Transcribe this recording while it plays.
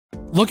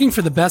Looking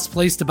for the best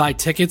place to buy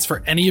tickets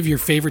for any of your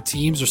favorite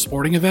teams or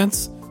sporting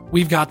events?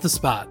 We've got the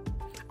spot.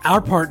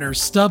 Our partner,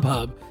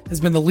 StubHub, has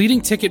been the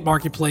leading ticket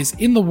marketplace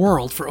in the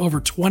world for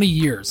over 20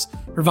 years,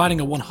 providing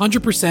a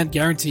 100%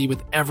 guarantee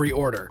with every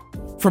order.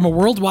 From a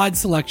worldwide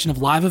selection of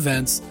live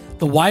events,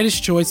 the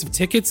widest choice of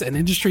tickets and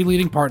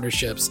industry-leading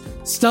partnerships,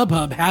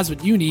 StubHub has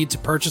what you need to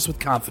purchase with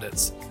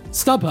confidence.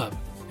 StubHub,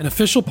 an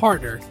official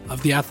partner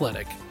of The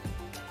Athletic.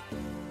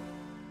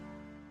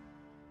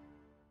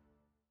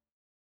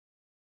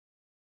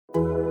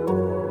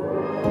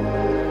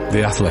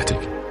 The Athletic.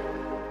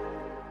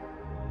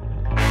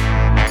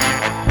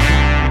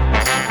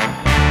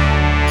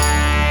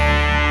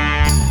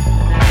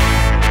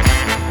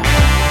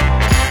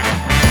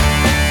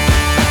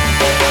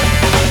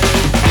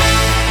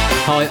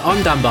 Hi,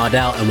 I'm Dan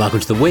Bardell and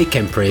welcome to the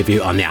weekend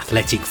preview on the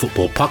Athletic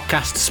Football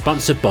Podcast,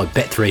 sponsored by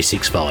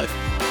Bet365.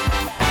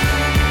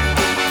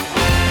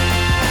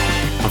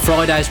 On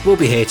Fridays, we'll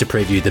be here to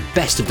preview the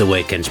best of the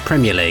weekend's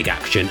Premier League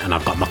action, and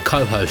I've got my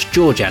co-host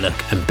George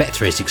Ellick and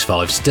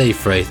Bet365 Steve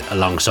Freeth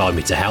alongside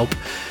me to help.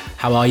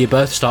 How are you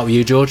both? Start with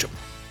you, George.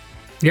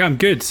 Yeah, I'm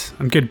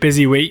good.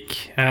 Busy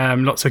week.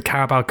 Lots of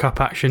Carabao Cup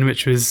action,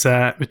 which was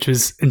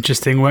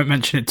interesting. Won't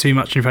mention it too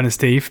much in front of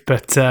Steve,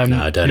 but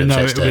no, don't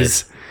upset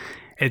Steve.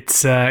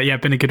 It's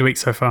been a good week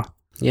so far.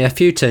 Yeah, a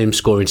few teams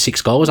scoring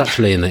 6 goals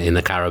actually in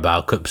the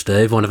Carabao Cup,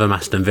 Steve. One of them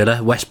Aston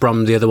Villa, West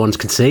Brom, the other one's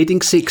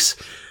conceding 6.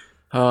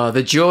 Oh,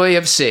 the joy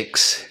of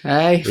 6,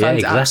 eh? Yeah,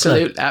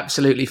 exactly.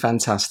 Absolutely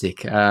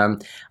fantastic. I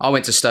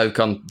went to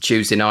Stoke on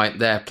Tuesday night.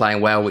 They're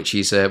playing well, which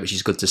is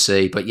good to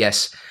see. But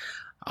yes,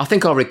 I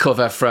think I'll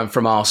recover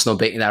from Arsenal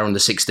beating their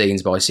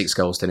under-16s by 6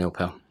 goals to 0,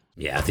 pal.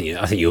 Yeah, I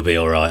think you'll be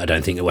all right. I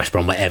don't think the West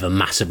Brom were ever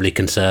massively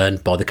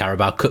concerned by the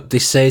Carabao Cup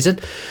this season.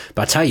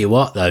 But I tell you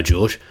what, though,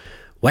 George,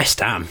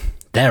 West Ham,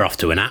 they're off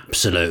to an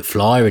absolute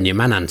flyer, and your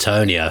man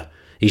Antonio,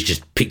 he's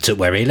just picked up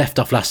where he left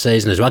off last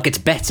season as well. Gets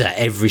better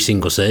every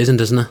single season,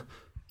 doesn't he?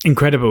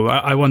 Incredible.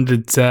 I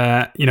wondered,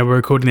 we're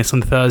recording this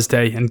on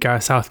Thursday and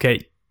Gareth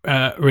Southgate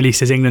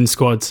released his England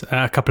squad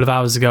a couple of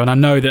hours ago, and I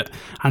know that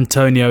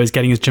Antonio is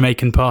getting his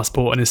Jamaican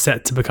passport and is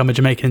set to become a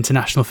Jamaican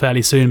international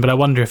fairly soon, but I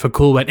wonder if a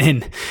call went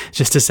in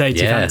just to say,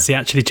 do you fancy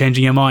actually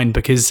changing your mind?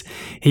 Because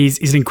he's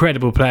an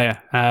incredible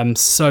player.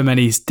 So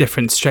many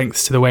different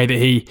strengths to the way that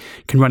he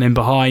can run in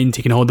behind,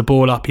 he can hold the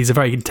ball up, he's a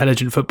very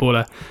intelligent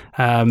footballer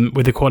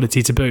with the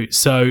quality to boot.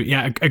 So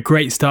yeah, a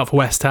great start for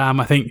West Ham.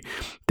 I think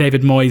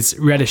David Moyes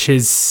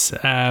relishes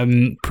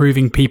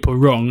proving people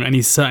wrong, and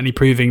he's certainly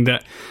proving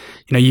that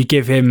you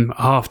give him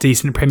a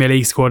half-decent Premier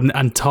League squad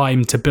and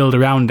time to build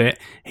around it,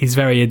 he's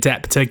very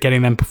adept at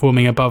getting them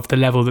performing above the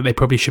level that they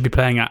probably should be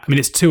playing at. I mean,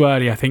 it's too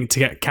early, I think, to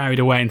get carried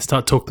away and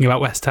start talking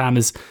about West Ham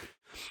as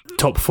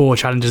top 4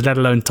 challengers, let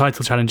alone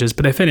title challengers.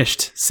 But they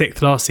finished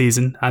 6th last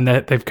season, and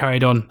they've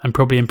carried on and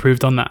probably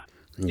improved on that.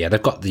 Yeah,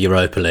 they've got the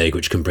Europa League,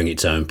 which can bring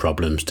its own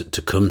problems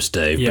to come,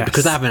 Steve. Yes. But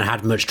because they haven't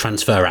had much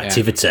transfer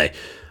activity,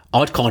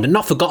 I'd kind of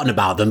not forgotten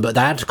about them, but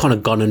they had kind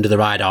of gone under the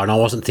radar, and I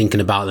wasn't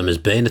thinking about them as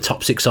being a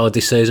top 6 side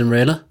this season,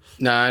 really.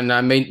 No,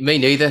 me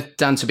neither,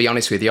 Dan, to be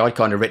honest with you. I'd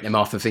kind of written him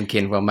off and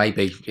thinking, well,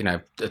 maybe,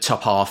 the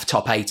top half,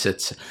 top 8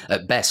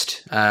 at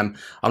best. I'm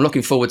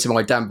looking forward to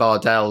my Dan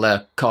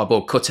Bardell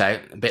cardboard cutout,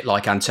 a bit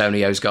like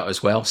Antonio's got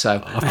as well.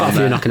 So I've got a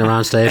few knocking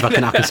around, Steve. I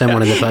can send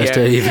one in the post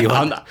to you if you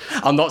want.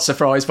 I'm not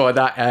surprised by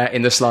that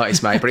in the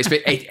slightest, mate. But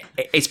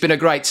it's been a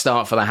great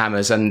start for the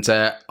Hammers, and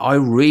I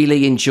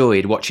really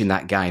enjoyed watching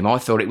that game. I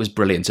thought it was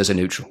brilliant as a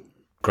neutral.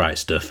 Great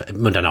stuff.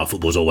 Monday Night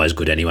Football's always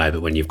good anyway,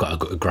 but when you've got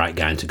a great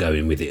game to go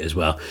in with it as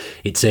well,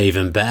 it's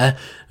even better.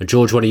 And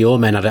George, one of your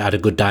men had a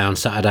good day on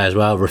Saturday as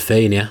well,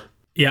 Rafinha.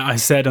 Yeah, I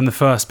said on the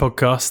first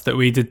podcast that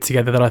we did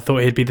together that I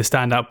thought he'd be the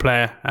standout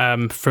player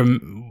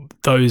from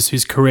those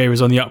whose career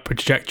is on the upward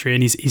trajectory,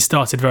 and he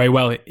started very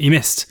well. He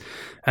missed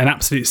an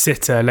absolute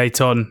sitter late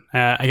on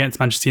against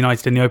Manchester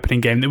United in the opening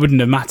game that wouldn't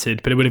have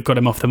mattered, but it would have got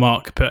him off the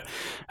mark. But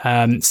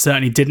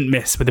certainly didn't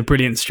miss with a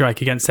brilliant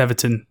strike against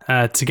Everton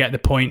to get the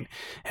point.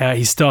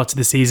 He started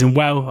the season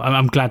well.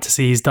 I'm glad to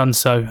see he's done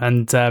so.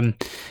 And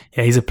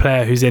he's a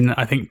player who's in,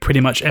 I think,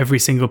 pretty much every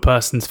single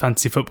person's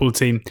fantasy football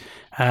team.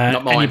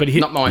 Not mine.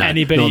 Not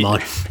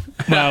mine.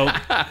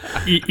 Well,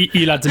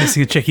 you lads are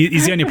missing a trick.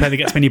 He's the only player that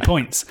gets many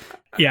points.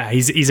 Yeah,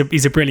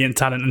 he's a brilliant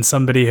talent and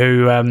somebody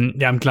who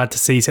I'm glad to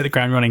see hit the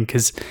ground running,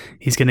 because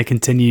he's going to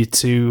continue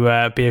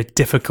to be a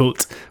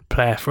difficult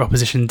player for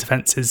opposition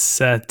defences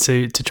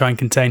to try and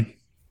contain.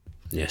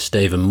 Yeah,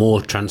 Stephen,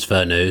 more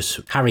transfer news.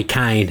 Harry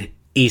Kane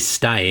is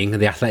staying.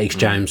 The Athletic's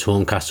James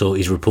Horncastle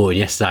is reporting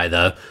yesterday,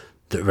 though,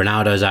 that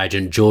Ronaldo's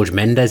agent George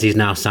Mendes is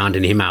now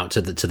sounding him out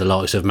to the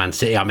likes of Man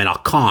City. I mean, I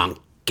can't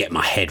get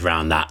my head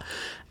around that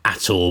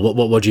at all.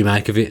 What do you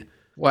make of it?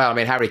 Well, I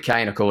mean, Harry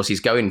Kane, of course, he's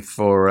going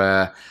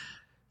for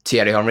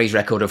Thierry Henry's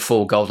record of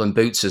 4 golden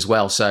boots as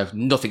well. So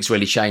nothing's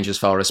really changed as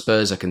far as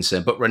Spurs are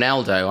concerned. But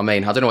Ronaldo, I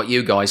mean, I don't know what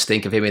you guys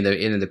think of him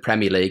in the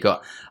Premier League.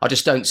 I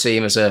just don't see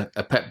him as a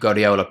Pep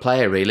Guardiola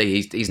player,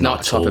 really. He's not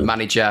the type of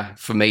manager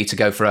for me to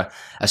go for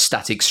a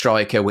static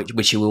striker,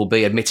 which he will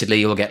be. Admittedly,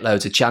 he'll get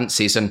loads of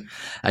chances. And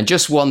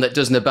just one that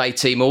doesn't obey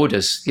team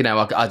orders. You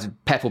know,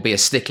 Pep will be a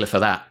stickler for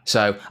that.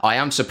 So I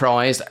am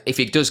surprised. If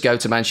he does go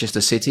to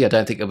Manchester City, I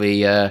don't think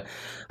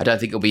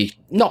it'll be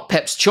not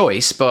Pep's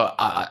choice, but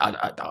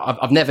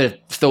I've never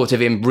thought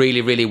of him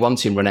really, really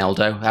wanting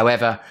Ronaldo.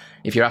 However,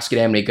 if you're asking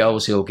how many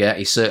goals he'll get,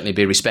 he'll certainly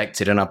be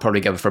respected, and I'll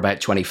probably go for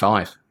about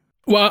 25.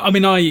 Well, I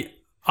mean,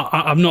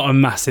 I'm not a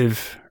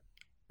massive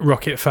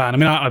Rocket fan. I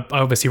mean, I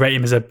obviously rate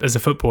him as a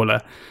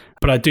footballer,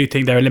 but I do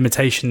think there are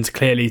limitations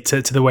clearly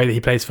to the way that he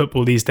plays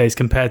football these days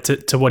compared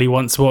to what he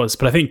once was.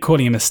 But I think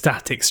calling him a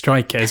static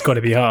striker has got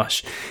to be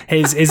harsh.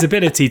 His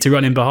ability to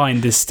run in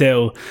behind is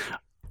still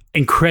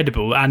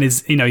incredible, and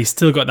he's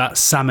still got that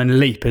salmon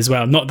leap as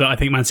well. Not that I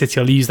think Man City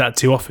will use that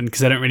too often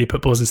because they don't really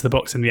put balls into the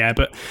box in the air,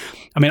 but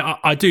I mean,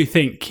 I do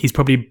think he's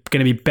probably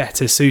going to be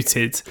better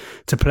suited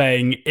to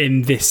playing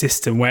in this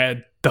system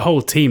where the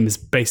whole team is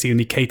basically going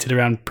to be catered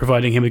around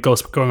providing him with goal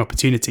scoring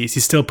opportunities.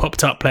 He's still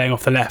popped up playing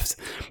off the left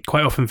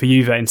quite often for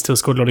Juve and still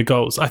scored a lot of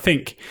goals. I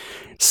think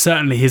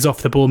certainly his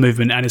off the ball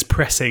movement and his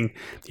pressing,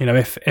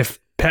 if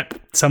Pep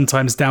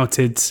sometimes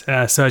doubted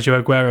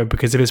Sergio Aguero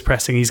because of his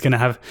pressing, he's going to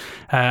have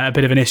a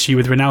bit of an issue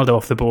with Ronaldo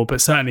off the ball.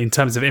 But certainly in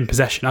terms of in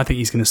possession, I think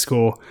he's going to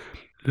score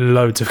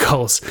loads of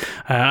goals.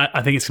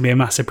 I think it's going to be a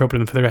massive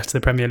problem for the rest of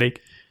the Premier League.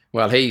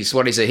 Well, he's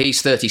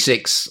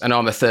 36 and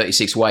I'm a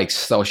 36 waist,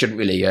 so I shouldn't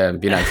really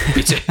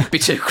be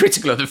too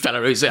critical of the fella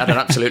who's had an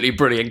absolutely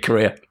brilliant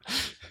career.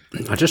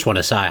 I just want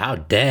to say, how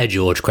dare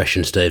George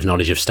question Steve's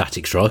knowledge of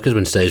static strikers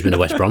when Steve's been a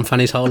West Brom fan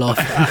his whole life?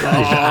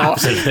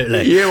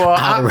 Absolutely. You are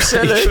outrageous.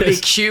 absolutely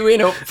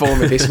queuing up for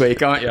me this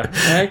week, aren't you?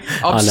 Hey?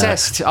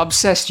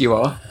 Obsessed you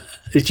are.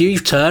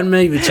 You've turned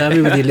me with your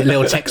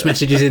little text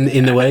messages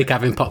in the week,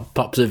 having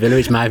pops at Villa,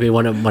 which maybe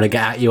want to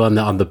get at you on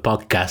the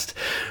podcast.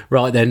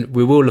 Right then,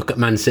 we will look at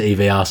Man City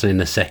v Arsenal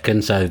in a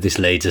second, so this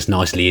leads us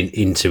nicely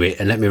into it.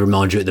 And let me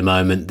remind you at the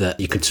moment that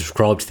you can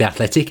subscribe to The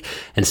Athletic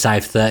and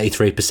save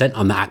 33%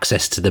 on the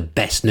access to the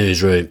best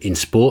newsroom in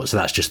sport. So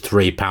that's just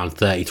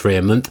 £3.33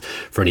 a month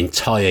for an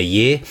entire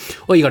year.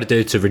 All you got to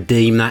do to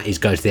redeem that is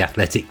go to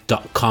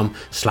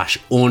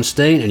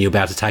theathletic.com/Ornstein and you'll be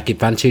able to take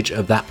advantage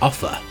of that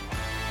offer.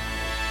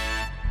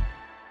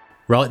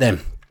 Right then,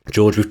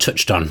 George, we've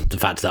touched on the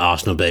fact that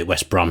Arsenal beat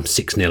West Brom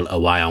 6-0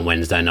 away on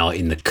Wednesday night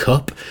in the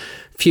Cup.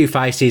 Few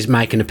faces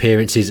making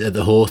appearances at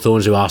the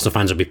Hawthorns who Arsenal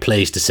fans will be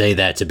pleased to see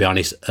there, to be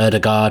honest.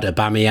 Ødegaard,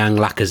 Aubameyang,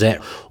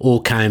 Lacazette all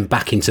came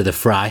back into the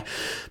fray.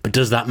 But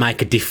does that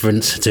make a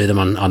difference to them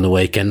on the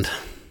weekend?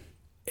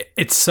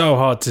 It's so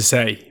hard to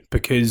say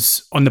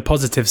because on the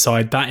positive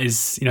side, that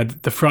is,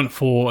 the front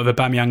four of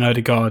Aubameyang,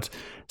 Ødegaard,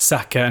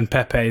 Saka and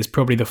Pepe is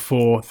probably the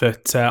four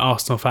that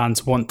Arsenal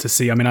fans want to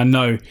see. I mean, I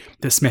know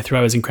that Smith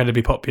Rowe is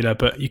incredibly popular,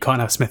 but you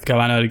can't have Smith Rowe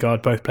and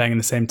Ødegaard both playing in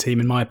the same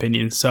team, in my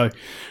opinion. So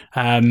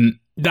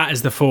that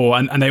is the four,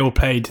 and they all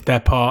played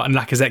their part, and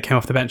Lacazette came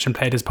off the bench and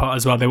played his part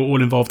as well. They were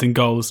all involved in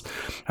goals.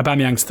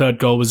 Aubameyang's third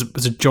goal was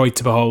a joy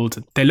to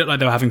behold. They looked like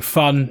they were having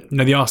fun.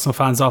 The Arsenal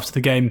fans after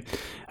the game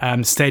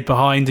stayed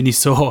behind, and you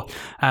saw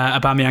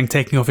Aubameyang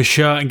taking off his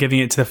shirt and giving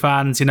it to the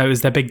fans. It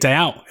was their big day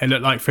out, it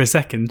looked like, for a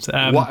second.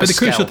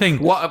 Crucial thing...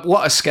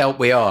 What a scalp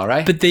we are,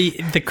 right? But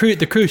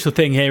the crucial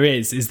thing here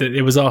is that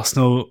it was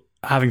Arsenal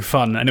having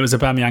fun, and it was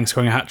Aubameyang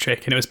scoring a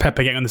hat-trick, and it was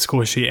Pepe getting on the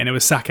score sheet, and it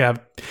was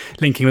Saka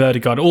linking with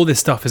Ødegaard. All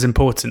this stuff is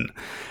important.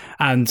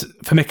 And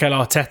for Mikel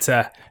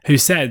Arteta, who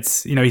said,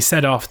 he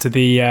said after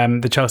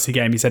the Chelsea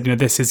game, he said,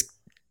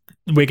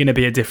 we're going to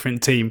be a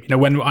different team.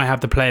 When I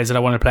have the players that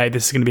I want to play,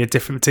 this is going to be a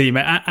different team.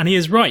 And he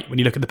is right when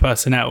you look at the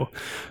personnel.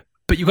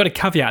 But you've got to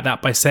caveat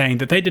that by saying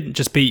that they didn't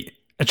just beat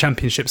a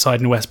championship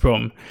side in West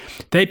Brom.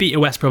 They beat a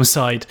West Brom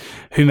side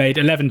who made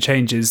 11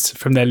 changes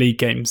from their league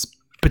games.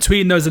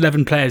 Between those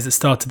 11 players that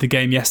started the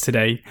game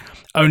yesterday,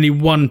 only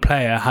one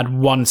player had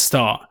one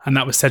start, and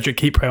that was Cedric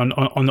Kipre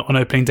on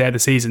opening day of the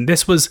season.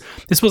 This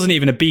wasn't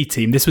even a B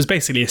team. This was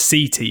basically a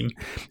C team.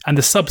 And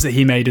the subs that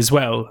he made as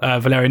well,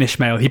 Valerian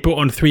Ismail, he brought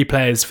on 3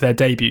 players for their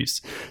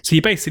debuts. So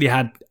you basically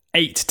had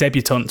 8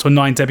 debutants or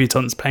 9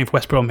 debutants playing for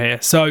West Brom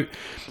here. So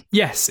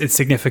yes, it's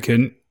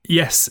significant.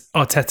 Yes,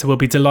 Arteta will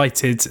be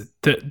delighted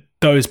that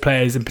those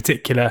players in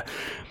particular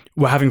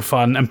were having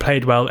fun and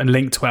played well and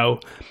linked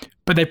well.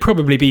 But they've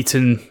probably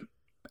beaten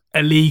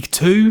a League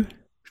 2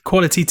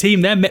 quality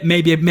team there,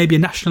 maybe a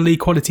National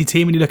League quality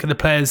team when you look at the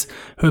players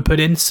who are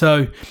put in.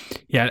 So,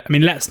 yeah, I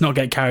mean, let's not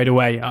get carried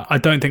away. I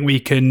don't think we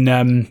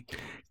can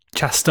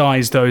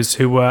chastise those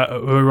who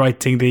were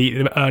writing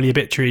the early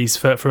obituaries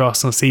for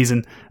Arsenal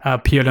season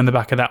purely on the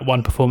back of that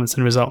one performance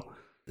and result.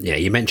 Yeah,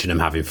 you mentioned them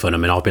having fun. I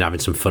mean, I've been having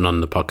some fun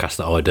on the podcast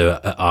that I do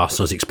at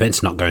Arsenal's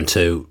expense, not going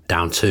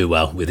down too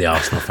well with the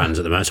Arsenal fans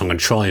at the moment. So I'm going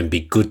to try and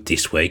be good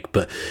this week.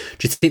 But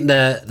do you think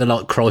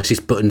the crisis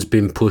button's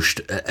been pushed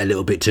a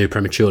little bit too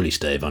prematurely,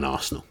 Steve, on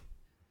Arsenal?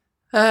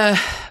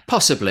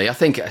 Possibly. I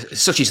think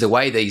such is the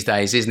way these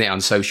days, isn't it,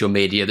 on social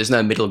media? There's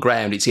no middle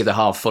ground. It's either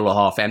half full or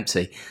half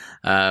empty.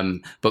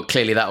 But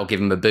clearly that will give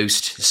them a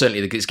boost.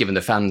 Certainly it's given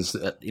the fans,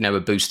 a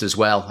boost as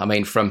well. I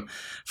mean, from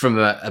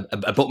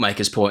a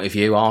bookmaker's point of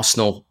view,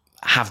 Arsenal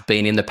have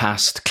been in the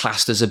past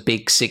classed as a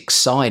big six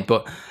side,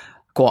 but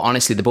quite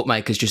honestly, the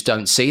bookmakers just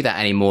don't see that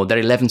anymore.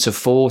 They're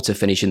 11-4 to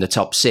finish in the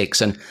top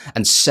six and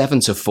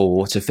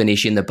 7-4 to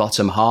finish in the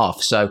bottom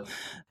half. So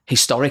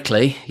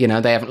historically,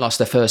 they haven't lost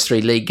their first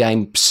three league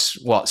games,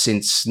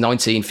 since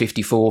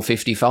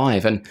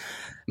 1954-55. And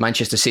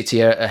Manchester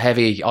City are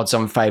heavy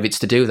odds-on favourites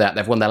to do that.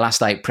 They've won their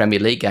last 8 Premier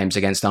League games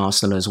against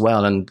Arsenal as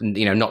well, and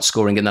not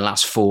scoring in the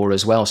last 4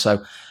 as well.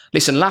 So,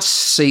 listen, last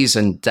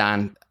season,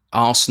 Dan,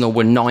 Arsenal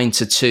were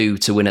 9-2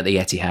 to win at the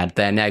Etihad.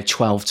 They're now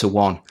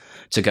 12-1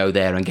 to go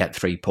there and get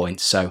 3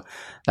 points. So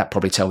that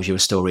probably tells you a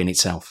story in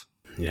itself.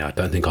 Yeah, I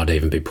don't think I'd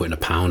even be putting a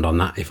pound on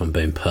that, if I'm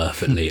being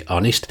perfectly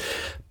honest.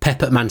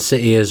 Pep at Man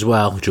City as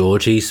well,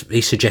 George.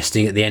 He's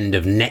suggesting at the end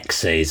of next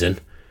season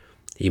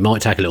he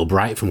might take a little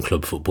break from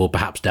club football,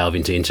 perhaps delve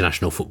into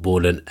international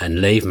football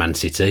and leave Man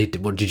City.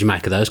 What did you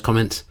make of those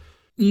comments?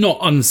 Not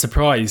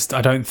unsurprised,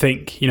 I don't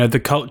think. The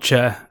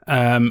culture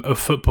of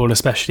football,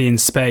 especially in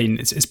Spain,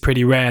 it's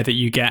pretty rare that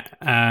you get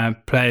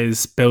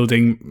players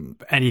building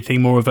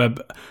anything more of a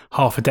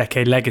half a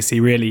decade legacy,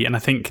 really. And I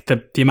think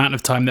the amount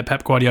of time that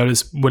Pep Guardiola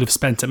would have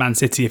spent at Man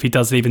City if he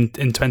does leave in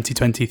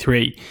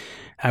 2023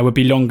 would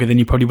be longer than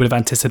you probably would have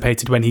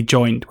anticipated when he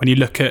joined. When you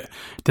look at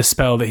the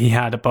spell that he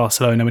had at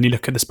Barcelona, when you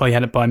look at the spell he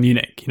had at Bayern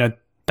Munich,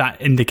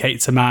 that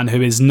indicates a man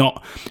who is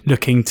not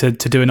looking to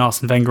do an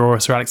Arsene Wenger or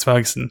a Sir Alex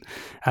Ferguson.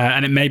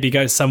 And it maybe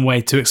goes some way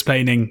to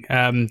explaining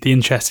the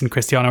interest in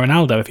Cristiano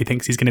Ronaldo if he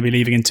thinks he's going to be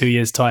leaving in 2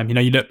 years' time.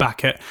 You look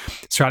back at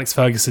Sir Alex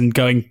Ferguson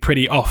going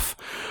pretty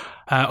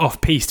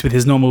off-piste with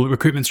his normal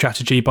recruitment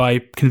strategy by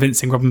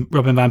convincing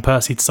Robin van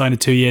Persie to sign a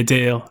 2-year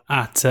deal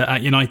at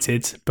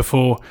United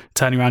before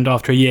turning around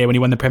after a year when he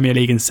won the Premier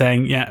League and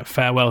saying, yeah,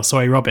 farewell,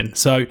 sorry, Robin.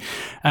 So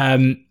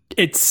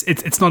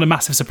it's not a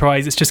massive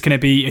surprise. It's just going to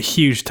be a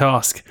huge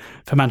task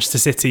for Manchester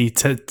City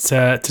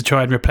to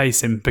try and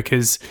replace him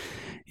because,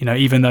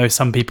 even though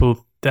some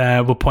people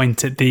will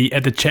point at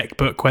the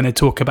checkbook when they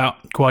talk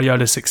about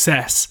Guardiola's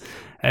success,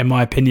 in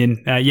my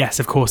opinion, yes,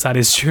 of course, that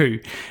is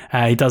true.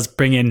 He does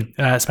bring in,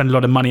 spend a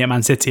lot of money at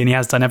Man City, and he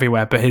has done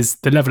everywhere. But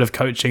the level of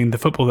coaching, the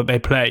football that they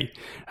play,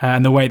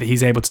 and the way that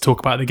he's able to talk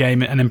about the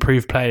game and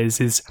improve players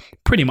is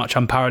pretty much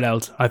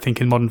unparalleled, I think,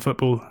 in modern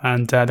football.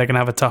 And they're going to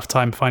have a tough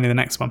time finding the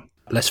next one.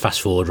 Let's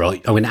fast forward, right?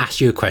 I'm going to ask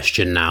you a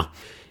question now.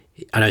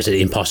 I know it's an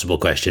impossible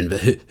question,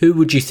 but who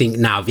would you think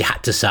now, if you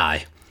had to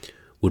say,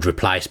 would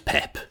replace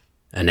Pep?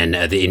 And then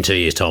in 2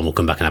 years' time, we'll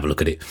come back and have a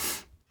look at it.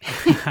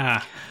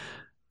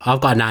 I've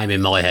got a name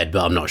in my head,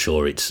 but I'm not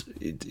sure it's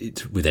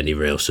with any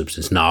real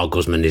substance.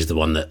 Nagelsmann is the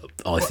one that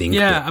I think.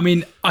 Yeah, I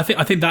mean, I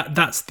think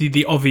that's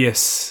the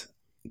obvious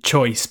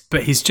choice,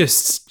 but he's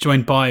just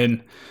joined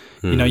Bayern.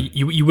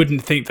 You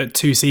wouldn't think that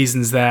 2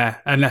 seasons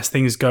there, unless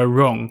things go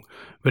wrong,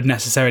 would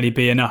necessarily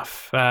be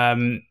enough.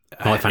 I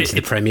fancy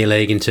the Premier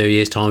League in 2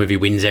 years' time if he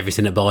wins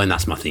everything at Bayern.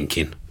 That's my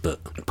thinking. But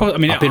I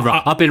mean,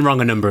 I've been wrong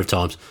a number of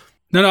times.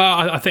 No,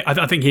 I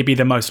think he'd be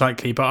the most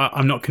likely, but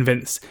I'm not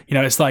convinced.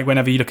 It's like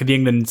whenever you look at the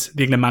England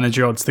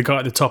manager odds, the guy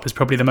at the top is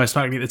probably the most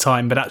likely at the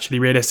time, but actually,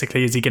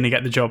 realistically, is he going to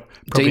get the job?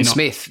 Probably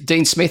not.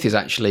 Dean Smith is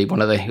actually one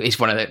of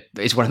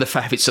the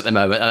favourites at the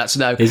moment, and that's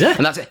no. Is it?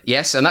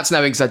 And that's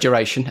no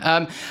exaggeration.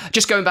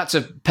 Just going back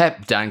to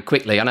Pep, Dan,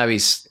 quickly. I know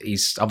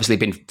he's obviously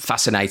been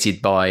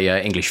fascinated by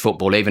English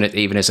football, even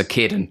as a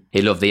kid, and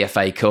he loved the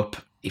FA Cup.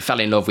 He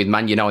fell in love with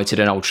Man United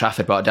and Old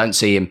Trafford, but I don't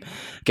see him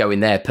going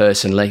there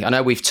personally. I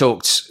know we've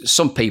talked,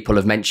 some people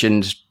have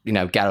mentioned,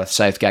 Gareth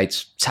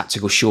Southgate's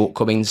tactical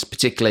shortcomings,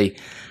 particularly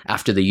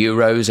after the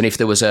Euros. And if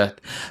there was a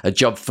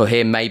job for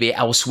him, maybe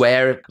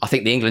elsewhere, I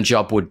think the England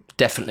job would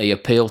definitely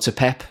appeal to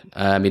Pep.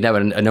 A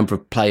number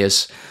of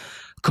players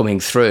coming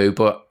through,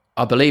 but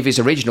I believe his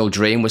original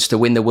dream was to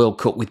win the World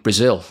Cup with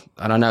Brazil.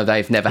 And I know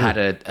they've never had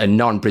a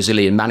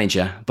non-Brazilian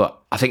manager, but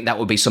I think that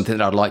would be something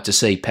that I'd like to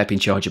see, Pep in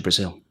charge of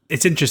Brazil.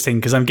 It's interesting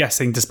because I'm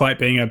guessing, despite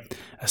being a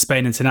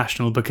Spain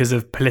international, because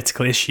of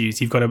political issues,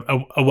 you've got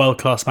a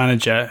world-class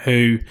manager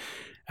who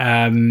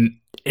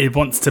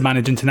wants to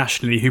manage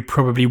internationally, who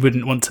probably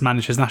wouldn't want to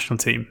manage his national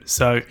team.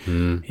 So,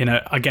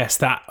 I guess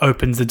that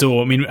opens the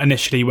door. I mean,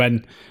 initially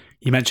when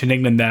you mentioned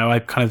England there, I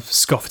kind of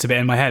scoffed a bit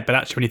in my head. But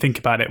actually, when you think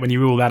about it, when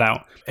you rule that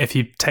out, if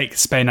you take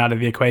Spain out of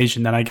the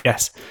equation, then I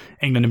guess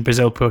England and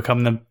Brazil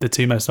become the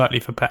 2 most likely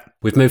for Pep.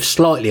 We've moved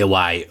slightly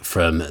away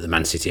from the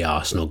Man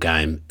City-Arsenal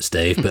game,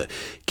 Steve, but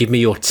give me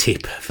your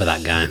tip for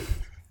that game.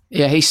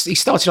 Yeah, he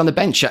started on the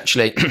bench,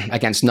 actually,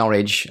 against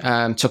Norwich.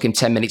 Took him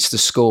 10 minutes to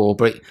score,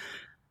 but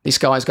this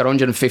guy's got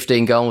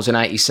 115 goals and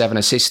 87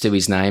 assists to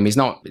his name. He's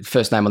not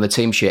first name on the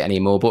team sheet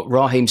anymore, but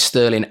Raheem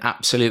Sterling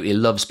absolutely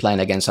loves playing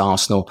against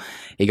Arsenal.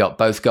 He got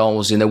both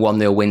goals in the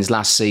 1-0 wins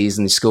last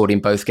season. He scored in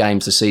both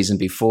games the season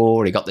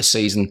before. He got the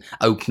season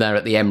opener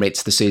at the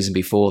Emirates the season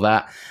before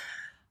that.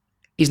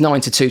 He's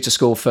 9-2 to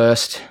score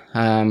first.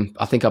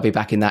 I think I'll be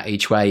back in that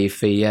each way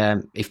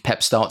if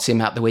Pep starts him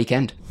at the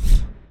weekend.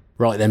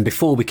 Right then,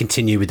 before we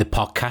continue with the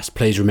podcast,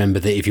 please remember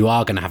that if you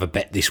are going to have a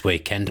bet this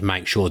weekend,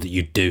 make sure that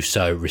you do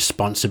so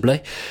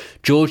responsibly.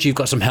 George, you've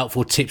got some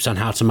helpful tips on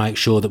how to make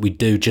sure that we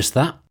do just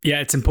that. Yeah,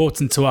 it's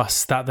important to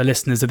us that the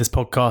listeners of this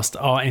podcast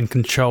are in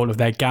control of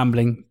their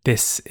gambling.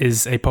 This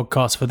is a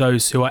podcast for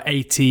those who are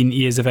 18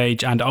 years of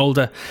age and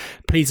older.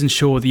 Please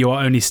ensure that you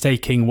are only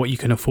staking what you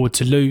can afford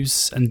to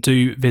lose, and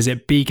do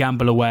visit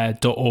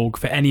begambleaware.org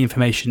for any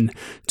information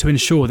to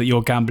ensure that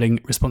you're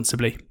gambling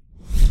responsibly.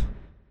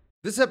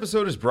 This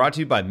episode is brought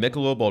to you by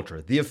Michelob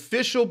Ultra, the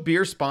official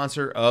beer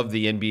sponsor of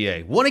the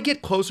NBA. Want to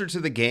get closer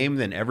to the game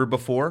than ever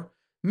before?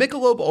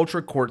 Michelob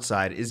Ultra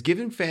Courtside is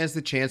giving fans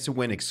the chance to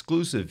win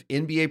exclusive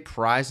NBA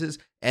prizes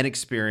and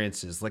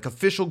experiences like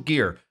official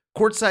gear,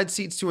 courtside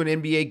seats to an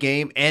NBA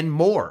game, and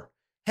more.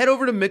 Head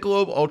over to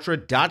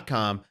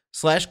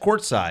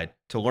MichelobUltra.com/courtside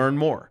to learn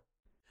more.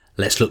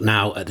 Let's look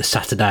now at the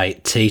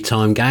Saturday tea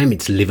time game.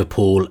 It's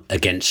Liverpool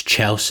against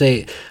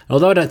Chelsea.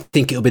 Although I don't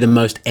think it'll be the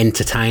most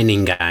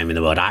entertaining game in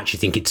the world, I actually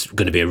think it's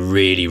going to be a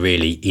really,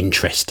 really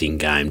interesting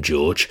game,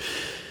 George.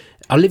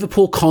 Are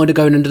Liverpool kind of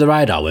going under the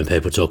radar when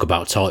people talk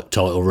about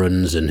title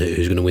runs and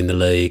who's going to win the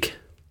league?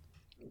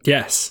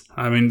 Yes,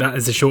 I mean, that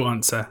is the short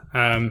answer.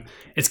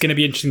 It's going to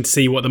be interesting to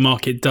see what the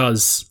market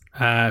does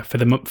for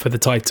the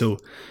title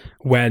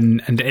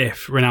when and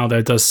if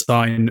Ronaldo does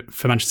sign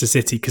for Manchester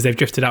City, because they've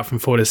drifted out from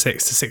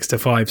 4-6 to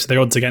 6-5, so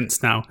they're odds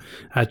against now.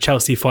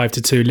 Chelsea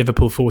 5-2,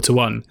 Liverpool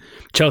 4-1.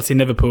 Chelsea and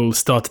Liverpool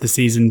started the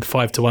season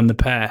 5-1 the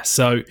pair.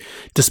 So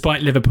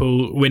despite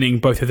Liverpool winning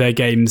both of their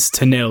games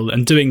to 0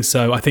 and doing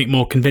so, I think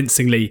more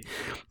convincingly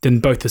than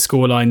both the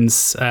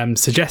scorelines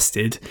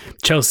suggested,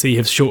 Chelsea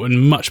have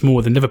shortened much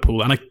more than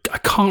Liverpool, and I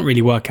can't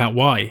really work out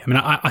why. I mean,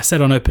 I said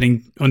on the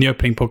opening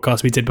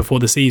podcast we did before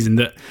the season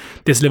that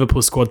this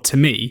Liverpool squad, to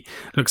me,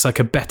 looks like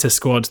a better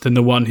squad than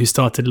the one who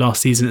started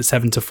last season at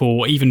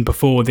 7-4, even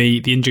before the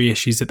injury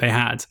issues that they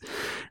had.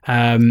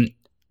 And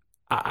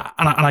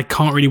I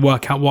can't really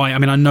work out why. I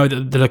mean, I know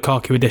that the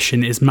Lukaku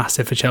addition is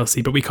massive for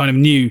Chelsea, but we kind of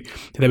knew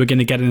that they were going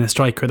to get in a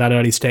striker at that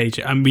early stage.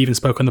 And we even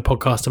spoke on the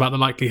podcast about the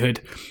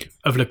likelihood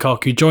of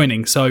Lukaku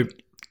joining. So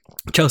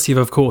Chelsea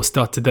have, of course,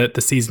 started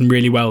the season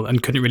really well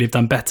and couldn't really have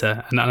done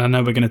better. And I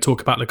know we're going to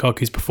talk about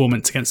Lukaku's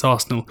performance against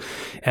Arsenal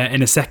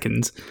in a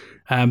second.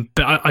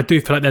 But I do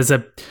feel like there's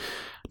not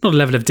a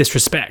level of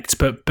disrespect,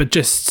 but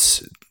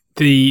just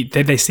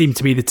they seem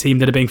to be the team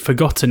that are being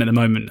forgotten at the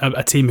moment.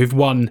 A team who've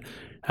won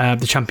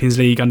the Champions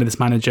League under this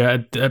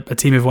manager, a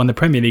team who've won the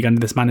Premier League under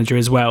this manager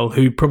as well,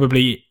 who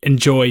probably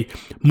enjoy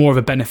more of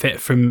a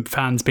benefit from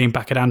fans being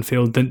back at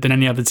Anfield than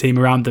any other team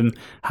around them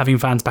having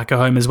fans back at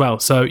home as well.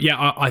 So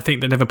yeah, I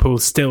think that Liverpool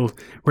still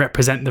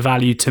represent the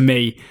value to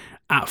me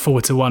at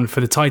 4-1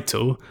 for the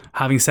title.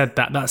 Having said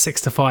that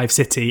 6-5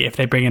 City, if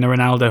they bring in a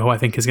Ronaldo who I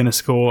think is going to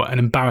score an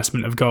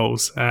embarrassment of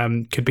goals,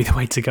 could be the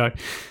way to go.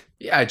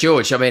 Yeah,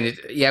 George, I mean,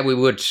 we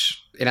would,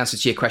 in answer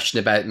to your question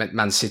about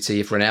Man City,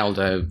 if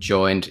Ronaldo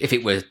joined, if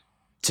it were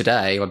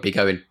today, I'd be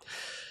going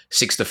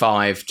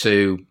 6-5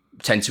 to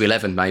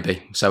 10-11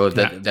 maybe. So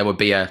there would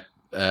be a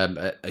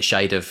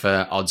shade of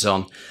odds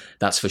on,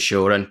 that's for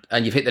sure.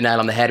 And you've hit the nail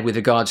on the head with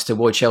regards to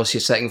why Chelsea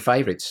are second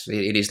favourites.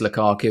 It is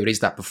Lukaku, it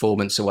is that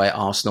performance away at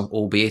Arsenal,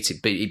 albeit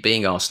it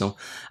being Arsenal.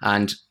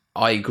 And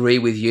I agree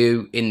with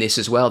you in this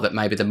as well, that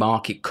maybe the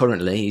market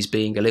currently is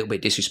being a little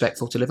bit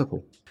disrespectful to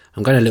Liverpool.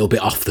 I'm going a little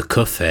bit off the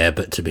cuff here,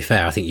 but to be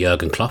fair, I think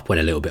Jurgen Klopp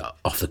went a little bit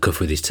off the cuff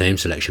with his team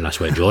selection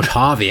last week, George.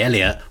 Harvey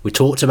Elliott, we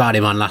talked about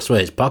him on last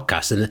week's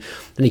podcast, and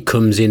then he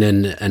comes in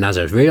and has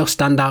a real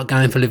standout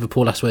game for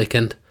Liverpool last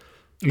weekend.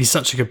 He's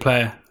such a good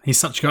player.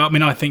 I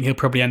mean, I think he'll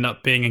probably end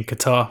up being in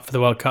Qatar for the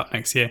World Cup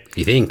next year.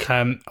 You think?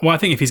 Well, I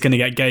think if he's going to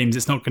get games,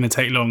 it's not going to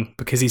take long,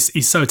 because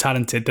he's so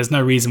talented. There's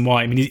no reason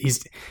why. I mean,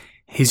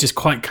 he's just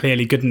quite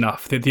clearly good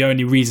enough. That the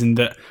only reason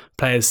that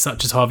players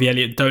such as Harvey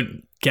Elliott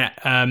don't get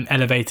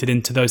elevated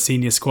into those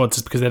senior squads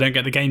is because they don't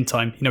get the game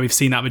time. You know, we've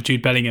seen that with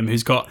Jude Bellingham,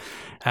 who's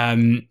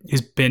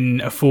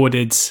been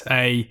afforded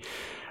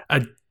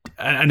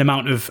an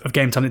amount of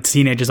game time that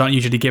teenagers aren't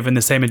usually given,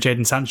 the same as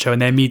Jadon Sancho,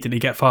 and they immediately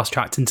get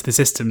fast-tracked into the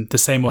system. The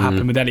same will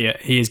happen with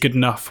Elliott. He is good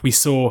enough. We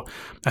saw,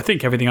 I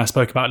think, everything I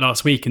spoke about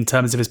last week in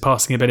terms of his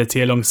passing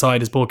ability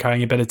alongside his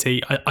ball-carrying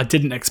ability. I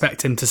didn't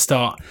expect him to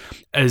start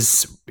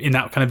as in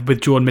that kind of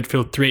withdrawn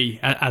midfield three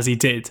as he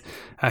did.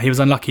 He was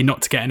unlucky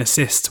not to get an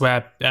assist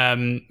where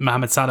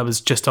Mohamed Salah was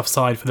just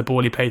offside for the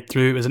ball he played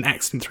through. It was an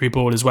excellent through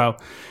ball as well.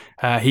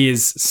 He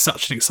is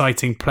such an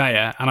exciting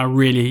player, and I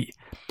really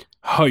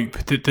hope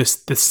that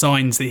the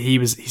signs that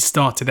he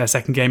started their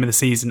second game of the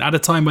season at a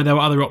time where there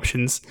were other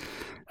options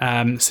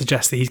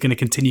suggest that he's going to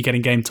continue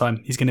getting game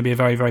time. He's going to be a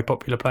very, very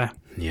popular player.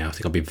 Yeah, I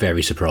think I'd be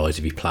very surprised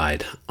if he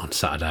played on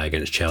Saturday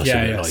against Chelsea.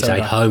 Yeah,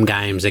 like home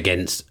games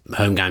against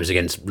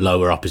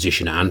lower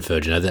opposition at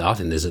Anfield. You know, I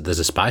think there's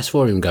a space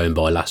for him going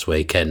by last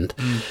weekend.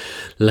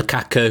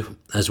 Lukaku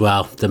as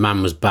well. The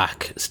man was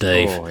back,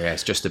 Steve. Oh yeah,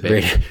 it's just a bit.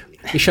 Really,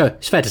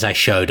 it's fair to say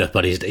showed up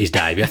on his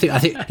debut. I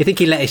think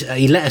he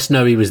let us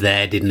know he was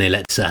there, didn't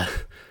he?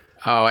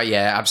 Oh,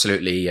 yeah,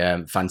 absolutely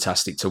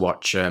fantastic to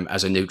watch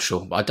as a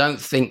neutral. I don't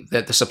think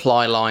that the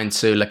supply line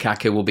to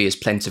Lukaku will be as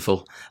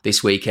plentiful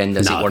this weekend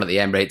as it was at the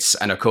Emirates.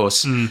 And of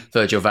course,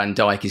 Virgil van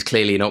Dijk is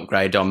clearly an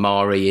upgrade on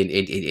Mari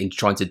in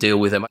trying to deal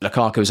with him.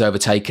 Lukaku has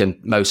overtaken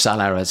Mo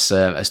Salah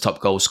as top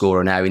goal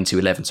scorer now into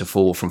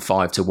 11-4 from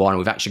 5-1.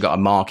 We've actually got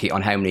a market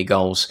on how many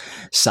goals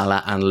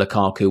Salah and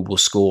Lukaku will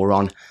score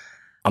on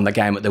the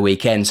game at the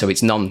weekend. So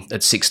it's none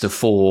at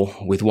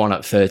 6-4 with one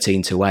at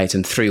 13-8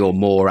 and three or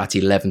more at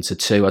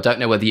 11-2. I don't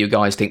know whether you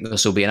guys think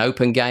this will be an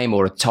open game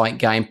or a tight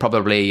game.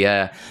 Probably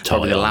the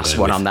last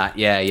one on that.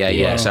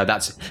 Yeah. So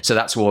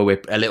that's why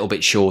we're a little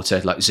bit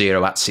shorter, like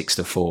 0 at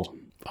 6-4.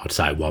 I'd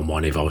say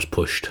 1-1 if I was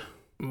pushed.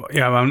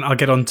 Yeah, I'll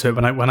get onto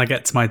it when I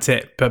get to my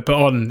tip. But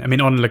on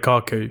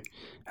Lukaku.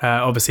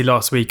 Obviously,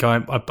 last week I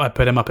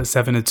put him up at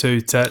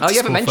 7-2 to. Oh, you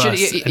haven't mentioned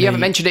it. You haven't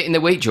mentioned it in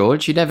the week,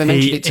 George. You never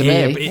mentioned it to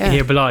me. He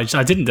obliged.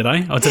 I didn't, did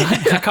I? Or did I?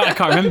 I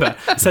can't remember.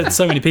 I said to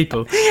so many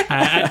people.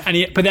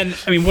 But then,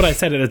 what I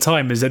said at the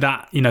time is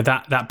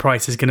that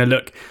price is going to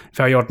look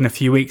very odd in a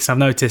few weeks. I've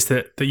noticed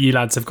that you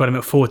lads have got him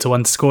at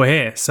 4-1 to score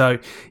here. So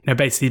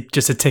basically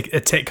just a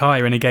tick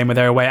higher in a game where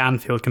they're away at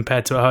Anfield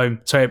compared to at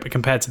home. But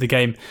compared to the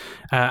game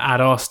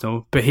at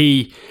Arsenal. But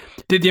he.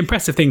 The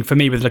impressive thing for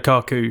me with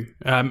Lukaku,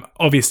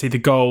 obviously the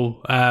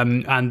goal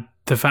and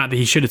the fact that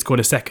he should have scored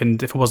a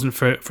second if it wasn't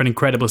for an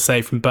incredible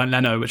save from Bernd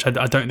Leno, which I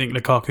don't think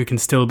Lukaku can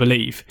still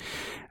believe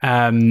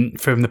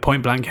from the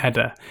point blank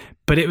header.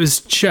 But it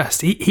was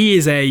just he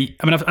is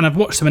I've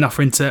watched him enough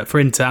for Inter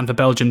and for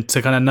Belgium to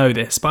kind of know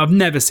this, but I've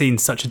never seen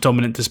such a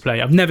dominant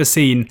display. I've never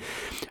seen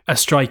a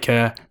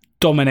striker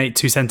dominate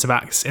two centre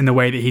backs in the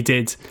way that he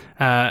did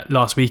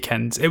last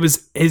weekend. It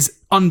was his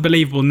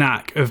unbelievable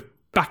knack of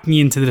backing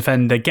into the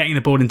defender, getting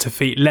the ball into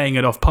feet, laying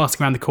it off,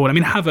 passing around the corner.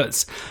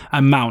 Havertz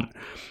and Mount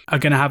are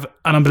going to have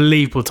an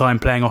unbelievable time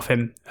playing off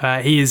him.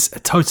 He is a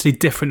totally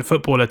different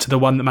footballer to the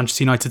one that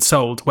Manchester United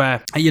sold,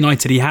 where at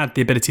United he had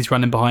the ability to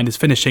run in behind. His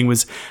finishing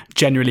was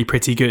generally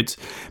pretty good.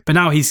 But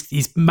now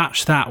he's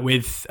matched that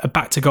with a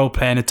back-to-goal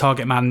player and a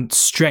target man's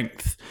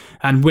strength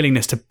and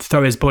willingness to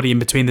throw his body in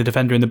between the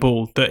defender and the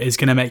ball that is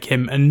going to make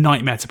him a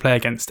nightmare to play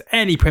against.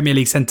 Any Premier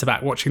League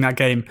centre-back watching that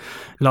game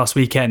last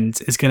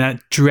weekend is going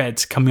to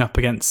dread coming up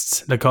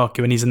against Lukaku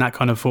when he's in that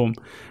kind of form.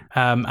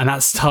 And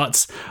that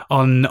starts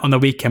on the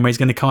weekend where he's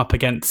going to come up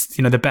against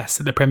the best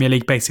that the Premier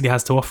League basically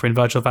has to offer in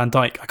Virgil van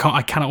Dijk.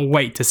 I cannot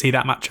wait to see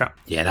that matchup.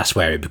 Yeah, that's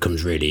where it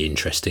becomes really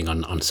interesting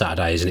on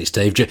Saturday, isn't it,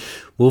 Steve?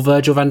 Will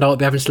Virgil van Dijk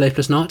be having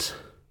sleepless nights?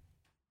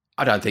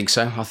 I don't think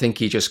so. I think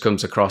he just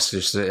comes across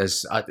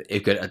as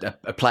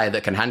a player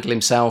that can handle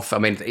himself.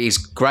 He's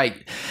great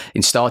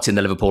in starting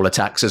the Liverpool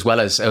attacks as well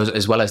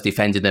as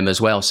defending them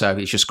as well. So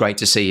it's just great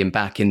to see him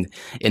back in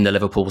the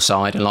Liverpool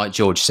side. And like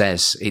George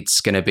says,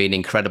 it's going to be an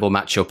incredible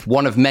matchup.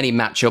 One of many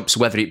matchups,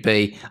 whether it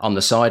be on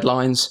the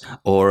sidelines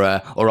or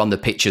on the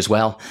pitch as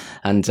well.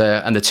 And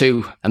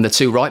the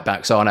two right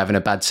backs aren't having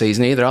a bad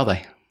season either, are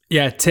they?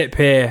 Yeah, tip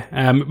here.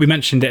 We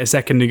mentioned it a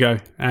second ago.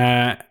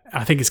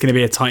 I think it's going to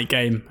be a tight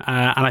game,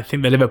 and I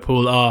think that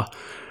Liverpool are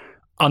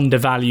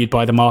undervalued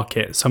by the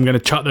market. So I'm going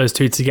to chuck those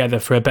two together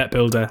for a bet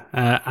builder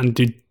and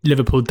do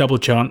Liverpool double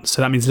chance.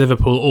 So that means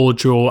Liverpool all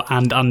draw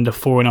and under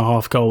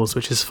 4.5 goals,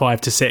 which is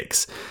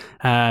 5-6.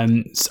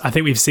 So I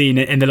think we've seen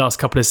it in the last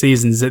couple of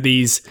seasons that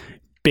these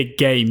big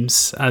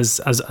games,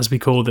 as we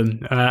call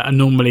them, are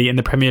normally in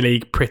the Premier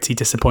League pretty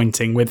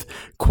disappointing with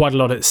quite a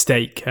lot at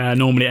stake.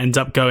 Normally it ends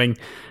up going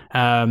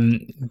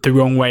the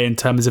wrong way in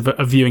terms of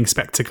a viewing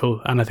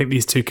spectacle, and I think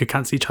these two could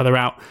cancel each other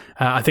out.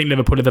 I think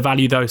Liverpool are the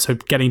value though, so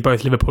getting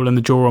both Liverpool and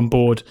the draw on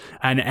board,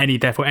 and any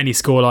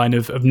scoreline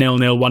of 0-0,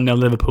 1-0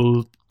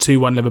 Liverpool,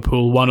 2-1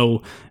 Liverpool,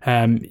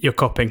 1-1, you're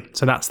copping.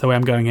 So that's the way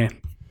I'm going here.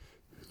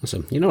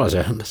 Awesome.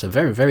 That's a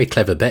very, very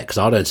clever bet, because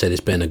I don't see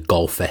this being a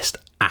goal fest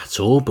at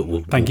all, but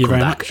we'll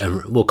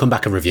come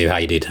back and review how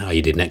you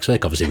did next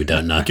week. Obviously we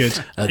don't know at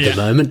the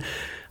moment.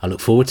 I look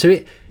forward to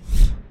it.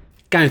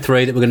 Game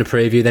 3 that we're going to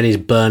preview then is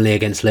Burnley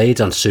against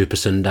Leeds on Super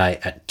Sunday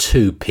at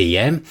 2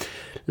 p.m.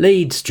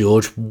 Leeds,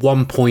 George,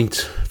 1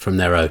 point from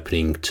their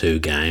opening 2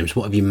 games.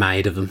 What have you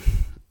made of them?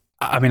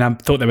 I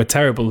thought they were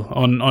terrible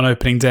on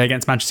opening day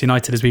against Manchester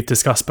United, as we've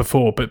discussed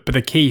before. But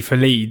the key for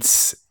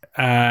Leeds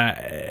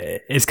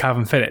is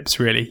Calvin Phillips,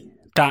 really.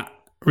 That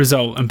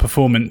result and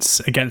performance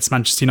against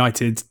Manchester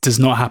United does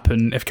not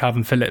happen if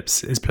Calvin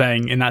Phillips is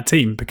playing in that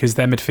team, because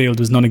their midfield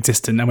was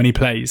non-existent. And when he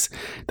plays,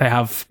 they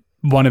have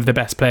one of the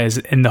best players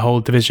in the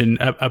whole division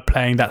are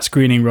playing that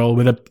screening role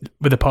with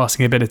a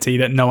passing ability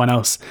that no one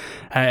else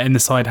in the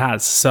side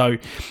has. So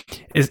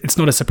it's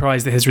not a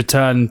surprise that his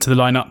return to the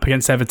lineup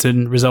against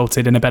Everton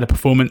resulted in a better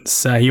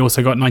performance. He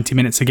also got 90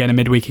 minutes again in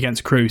midweek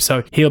against Crewe,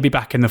 so he'll be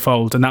back in the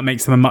fold, and that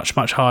makes them a much,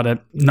 much harder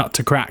nut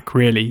to crack,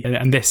 really.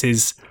 And this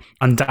is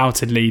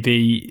undoubtedly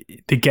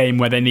the game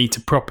where they need to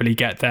properly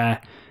get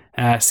their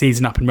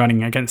season up and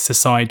running against a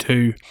side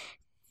who,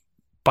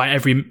 by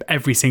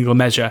every single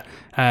measure,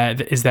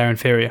 is their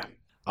inferior.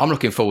 I'm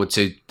looking forward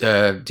to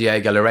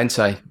Diego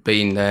Llorente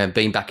being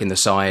back in the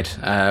side.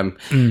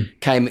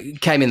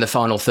 Came in the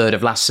final third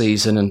of last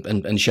season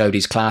and showed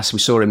his class. We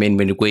saw him in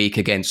midweek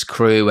against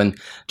Crewe, and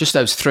just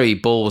those 3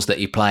 balls that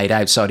he played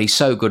outside, he's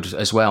so good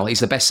as well.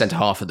 He's the best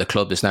centre-half at the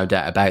club, there's no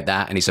doubt about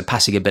that, and his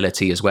passing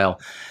ability as well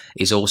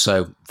is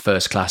also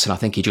first class, and I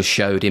think he just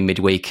showed in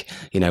midweek,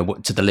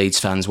 to the Leeds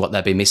fans what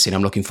they'd be missing.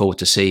 I'm looking forward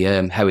to see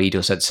how he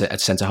does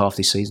at centre-half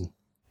this season.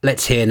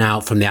 Let's hear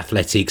now from the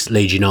Athletic's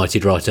Leeds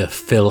United writer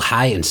Phil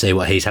Hay and see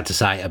what he's had to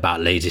say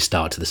about Leeds'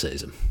 start to the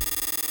season.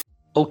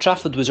 Old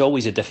Trafford was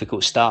always a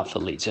difficult start for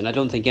Leeds, and I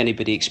don't think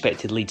anybody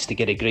expected Leeds to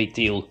get a great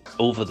deal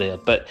over there.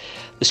 But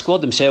the squad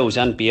themselves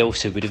and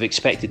Bielsa would have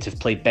expected to have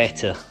played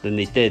better than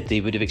they did.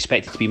 They would have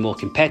expected to be more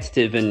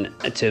competitive and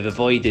to have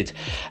avoided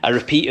a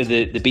repeat of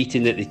the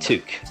beating that they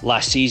took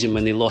last season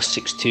when they lost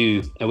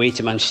 6-2 away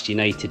to Manchester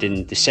United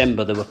in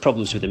December. There were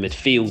problems with the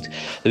midfield.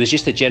 There was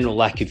just a general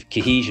lack of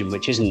cohesion,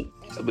 which isn't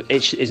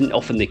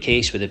often the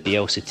case with a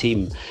Bielsa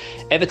team.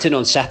 Everton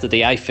on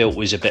Saturday, I felt,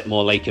 was a bit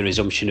more like a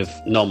resumption of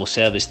normal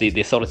service.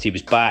 The authority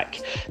was back,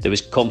 there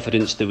was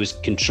confidence, there was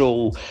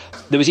control.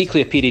 There was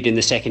equally a period in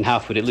the second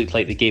half where it looked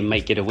like the game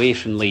might get away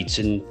from Leeds,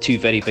 and 2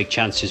 very big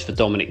chances for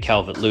Dominic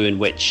Calvert-Lewin,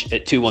 which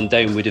at 2-1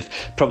 down would have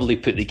probably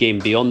put the game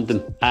beyond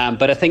them.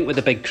 But I think with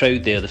the big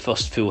crowd there, the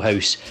first full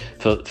house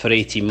for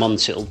 18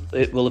 months,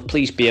 it will have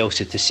pleased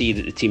Bielsa to see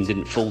that the team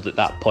didn't fold at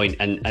that point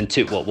and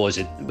took what was,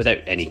 without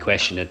any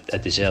question, a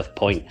deserved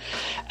point.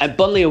 And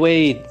Burnley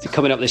away,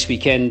 coming up this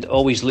weekend,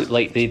 always looked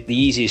like the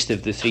easiest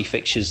of the 3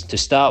 fixtures to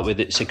start with.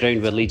 It's a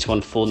ground where Leeds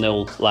won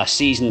 4-0 last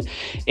season.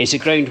 It's a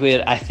ground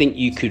where I think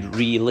you could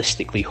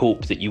realistically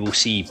hope that you will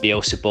see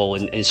Bielsa ball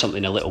in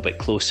something a little bit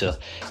closer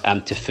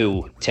to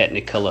full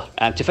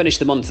Technicolor. To finish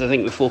the month, I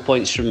think with 4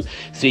 points from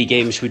 3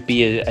 games would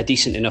be a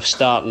decent enough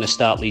start, and a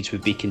start Leeds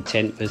would be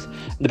content with.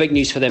 The big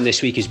news for them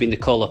this week has been the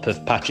call-up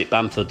of Patrick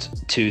Bamford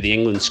to the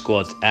England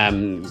squad,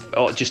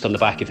 just on the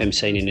back of him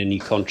signing a new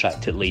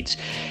contract at Leeds.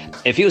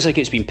 It feels like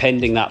it's been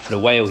pending that for a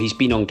while. He's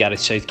been on Gareth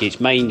Southgate's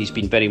mind. He's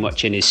been very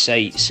much in his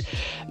sights.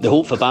 The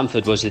hope for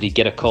Bamford was that he'd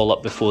get a call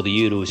up before the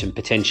Euros and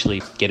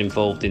potentially get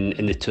involved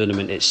in the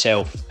tournament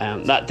itself.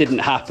 That didn't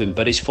happen,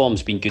 but his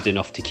form's been good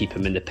enough to keep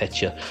him in the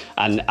picture.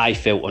 And I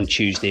felt on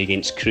Tuesday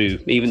against Crewe,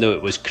 even though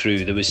it was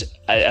Crewe, there was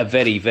a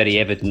very, very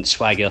evident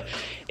swagger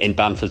in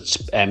Bamford's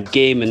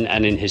game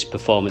and in his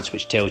performance,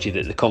 which tells you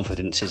that the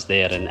confidence is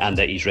there and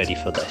that he's ready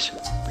for this.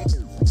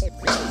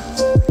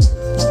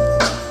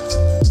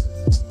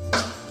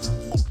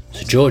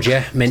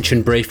 Georgia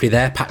mentioned briefly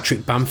there,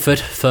 Patrick Bamford,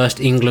 first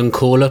England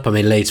call-up. I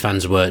mean, Leeds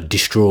fans were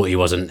distraught he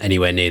wasn't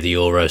anywhere near the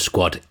Euro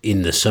squad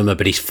in the summer,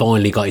 but he's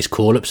finally got his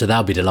call-up, so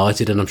they'll be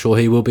delighted, and I'm sure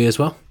he will be as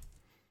well.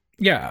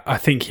 Yeah, I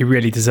think he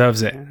really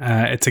deserves it.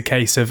 It's a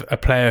case of a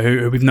player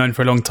who we've known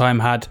for a long time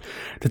had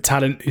the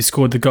talent, who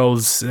scored the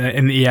goals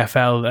in the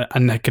EFL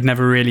and could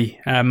never really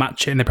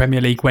match it in the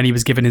Premier League when he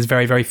was given his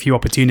very, very few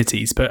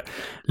opportunities. But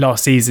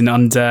last season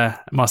under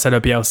Marcelo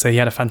Bielsa, he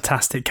had a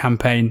fantastic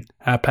campaign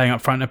playing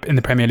up front in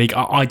the Premier League.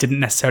 I didn't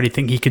necessarily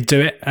think he could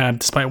do it,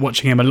 despite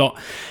watching him a lot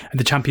in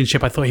the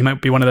Championship. I thought he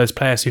might be one of those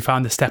players who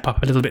found the step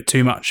up a little bit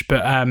too much.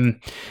 But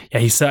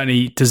he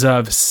certainly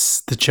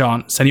deserves the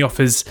chance, and he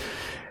offers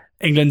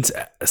England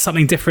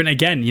something different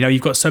again.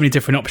 You've got so many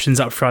different options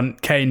up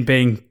front, Kane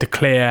being the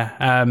clear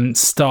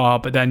star,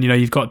 but then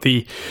you've got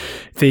the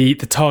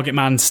target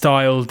man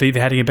style, the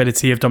heading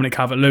ability of Dominic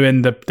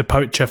Calvert-Lewin, the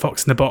poacher,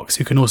 fox in the box,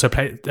 who can also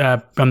play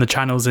on the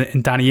channels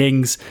in Danny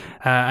Ings,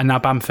 and now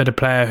Bamford, a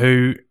player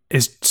who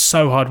is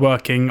so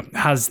hardworking,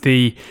 has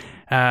the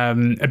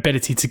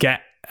ability to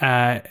get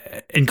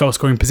in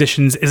goal-scoring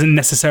positions, isn't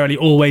necessarily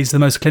always the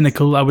most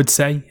clinical, I would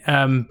say,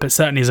 but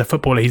certainly as a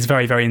footballer, he's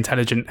very, very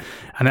intelligent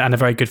and a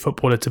very good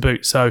footballer to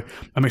boot. So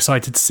I'm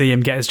excited to see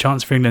him get his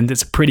chance for England.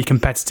 It's pretty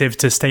competitive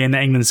to stay in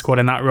the England squad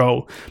in that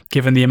role,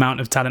 given the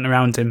amount of talent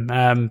around him,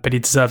 but he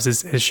deserves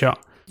his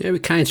shot. Yeah,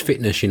 with Kane's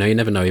fitness, you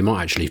never know, he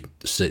might actually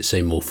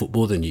see more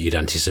football than you'd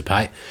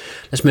anticipate.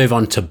 Let's move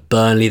on to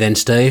Burnley then,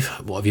 Steve.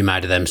 What have you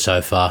made of them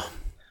so far?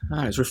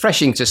 Oh, it was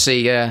refreshing to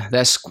see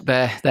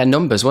their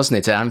numbers, wasn't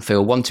it, at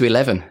Anfield,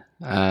 1-11.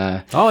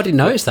 I didn't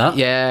notice that.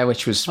 Yeah,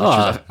 which was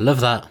I love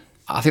that.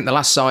 I think the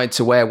last side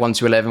to wear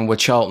 1-11 were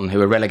Charlton, who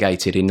were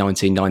relegated in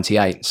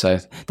 1998. So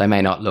they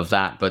may not love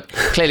that, but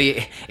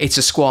clearly it's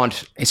a squad.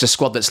 It's a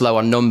squad that's low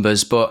on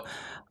numbers, but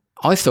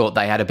I thought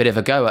they had a bit of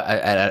a go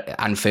at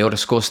Anfield.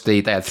 Of course,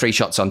 they had 3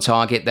 shots on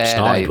target there.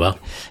 Started well.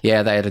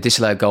 Yeah, they had a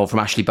disallowed goal from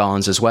Ashley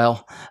Barnes as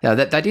well.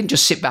 They didn't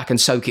just sit back and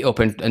soak it up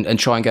and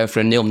try and go for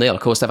a 0-0.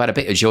 Of course, they've had a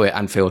bit of joy at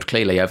Anfield,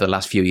 clearly, over the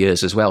last few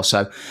years as well.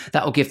 So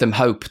that'll give them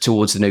hope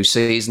towards the new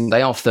season.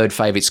 They are third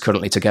favourites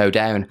currently to go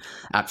down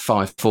at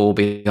 5-4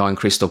 behind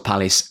Crystal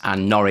Palace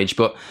and Norwich.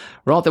 But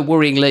rather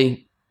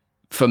worryingly,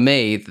 for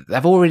me,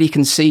 they've already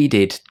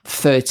conceded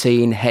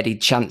 13 headed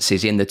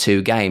chances in the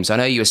 2 games. I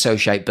know you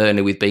associate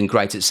Burnley with being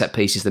great at set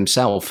pieces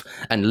themselves,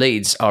 and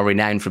Leeds are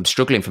renowned from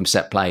struggling from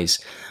set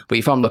plays. But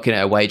if I'm looking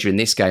at a wager in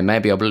this game,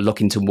 maybe I'll be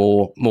looking to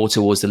more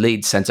towards the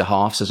Leeds centre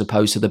halves as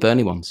opposed to the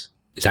Burnley ones.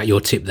 Is that your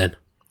tip then?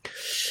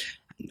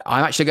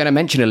 I'm actually going to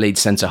mention a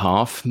Leeds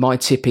centre-half. My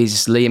tip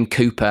is Liam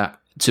Cooper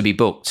to be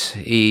booked.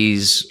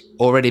 He's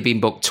already been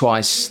booked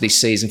twice this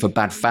season for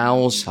bad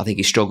fouls. I think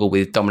he struggled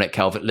with Dominic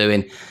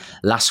Calvert-Lewin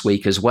last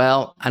week as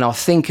well. And I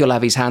think he'll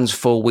have his hands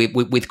full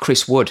with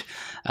Chris Wood,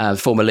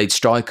 former Leeds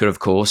striker, of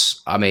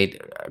course. I mean,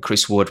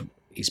 Chris Wood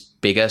is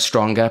bigger,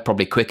 stronger,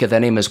 probably quicker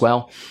than him as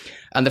well.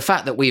 And the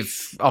fact that we're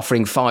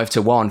offering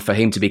 5-1 for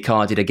him to be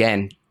carded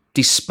again,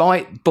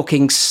 despite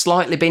bookings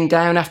slightly been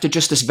down after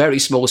just a very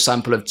small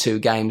sample of 2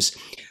 games,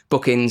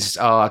 bookings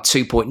are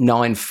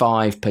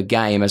 2.95 per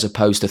game as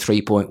opposed to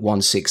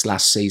 3.16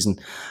 last season.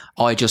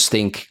 I just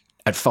think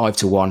at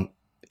 5-1,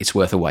 it's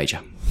worth a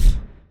wager.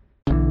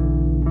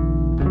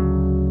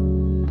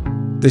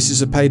 This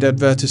is a paid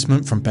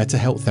advertisement from Better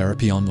Health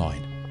Therapy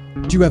Online.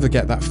 Do you ever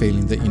get that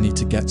feeling that you need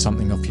to get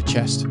something off your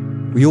chest?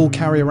 We all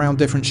carry around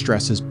different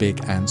stressors,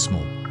 big and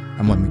small.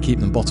 And when we keep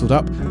them bottled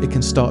up, it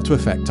can start to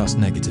affect us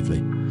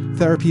negatively.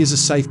 Therapy is a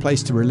safe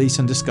place to release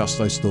and discuss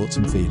those thoughts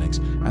and feelings,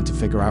 and to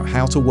figure out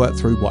how to work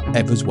through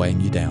whatever's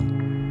weighing you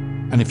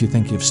down. And if you're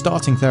thinking of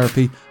starting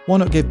therapy, why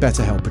not give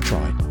BetterHelp a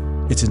try?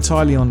 It's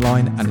entirely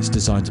online and it's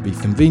designed to be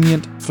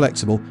convenient,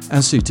 flexible,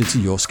 and suited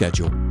to your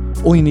schedule.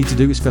 All you need to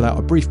do is fill out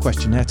a brief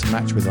questionnaire to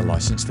match with a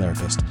licensed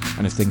therapist,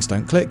 and if things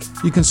don't click,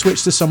 you can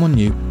switch to someone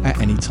new at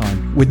any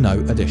time with no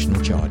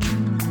additional charge.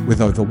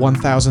 With over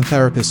 1,000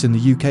 therapists in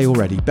the UK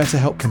already,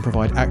 BetterHelp can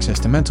provide access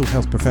to mental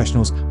health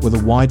professionals with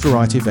a wide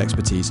variety of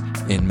expertise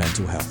in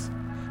mental health.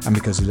 And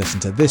because you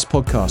listen to this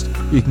podcast,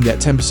 you can get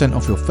 10%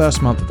 off your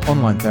first month of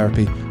online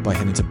therapy by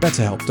heading to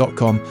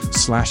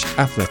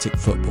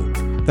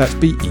betterhelp.com/athleticfootball. That's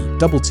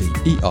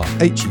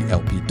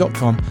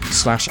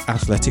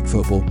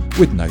betterhelp.com/athleticfootball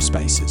with no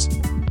spaces.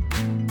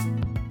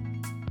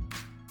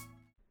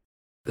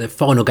 The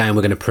final game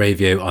we're going to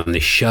preview on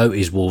this show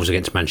is Wolves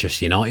against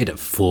Manchester United at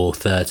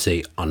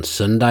 4:30 on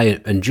Sunday.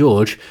 And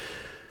George,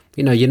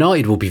 you know,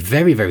 United will be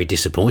very, very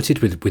disappointed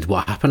with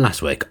what happened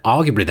last week.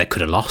 Arguably, they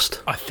could have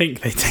lost. I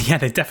think they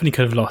definitely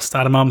could have lost.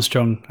 Adam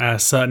Armstrong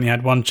certainly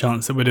had one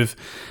chance that would have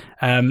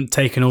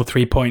taken all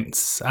 3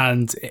 points.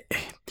 And,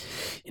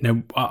 you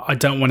know, I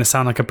don't want to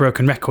sound like a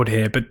broken record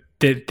here, but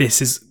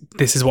this is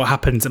what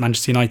happens at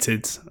Manchester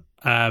United.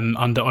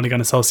 Under Ole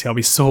Gunnar Solskjaer,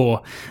 we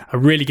saw a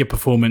really good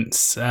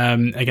performance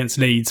against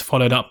Leeds,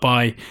 followed up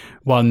by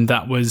one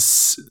that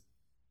was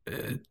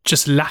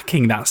just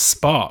lacking that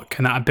spark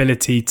and that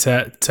ability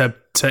to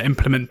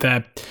implement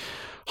their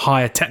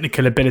higher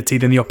technical ability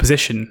than the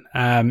opposition.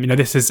 You know,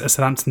 this is a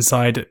Southampton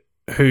side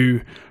who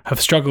have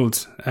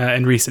struggled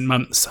in recent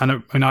months,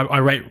 and I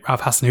rate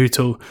Ralph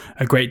Hasenhüttl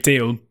a great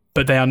deal,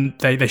 but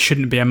they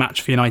shouldn't be a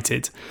match for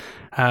United.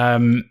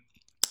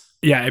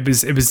 Yeah, it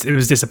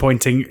was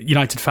disappointing.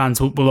 United fans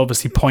will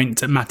obviously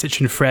point at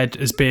Matic and Fred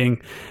as being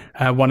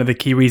one of the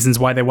key reasons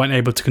why they weren't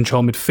able to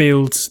control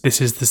midfield. This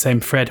is the same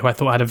Fred who I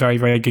thought had a very,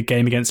 very good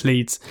game against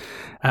Leeds.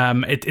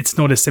 It's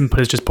not as simple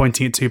as just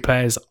pointing at 2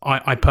 players.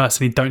 I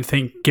personally don't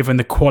think, given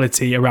the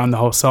quality around the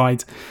whole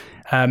side.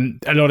 A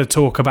lot of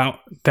talk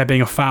about there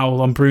being a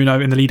foul on Bruno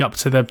in the lead up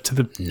to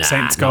the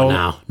Saints goal.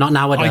 Not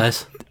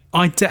nowadays.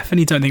 I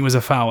definitely don't think it was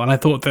a foul, and I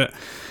thought that,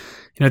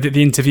 you know,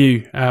 the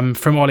interview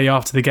from Ollie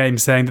after the game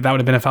saying that would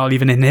have been a foul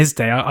even in his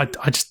day. I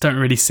just don't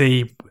really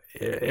see.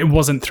 It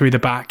wasn't through the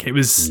back. It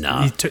was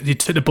he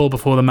took the ball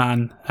before the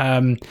man.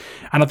 And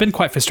I've been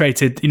quite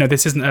frustrated. You know,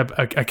 this isn't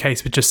a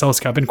case with just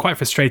Solskjaer. I've been quite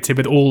frustrated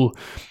with all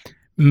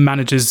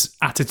managers'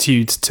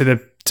 attitude to the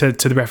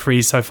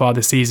referees so far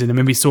this season. I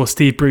mean, we saw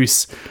Steve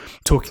Bruce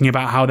talking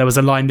about how there was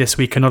a line this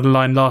week and not a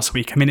line last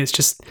week. I mean,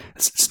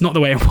 it's not the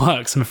way it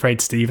works, I'm afraid,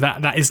 Steve.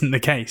 That isn't the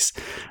case.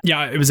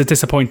 Yeah, it was a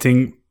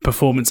disappointing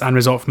performance and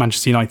result for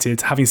Manchester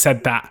United. Having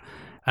said that,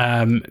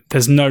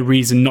 there's no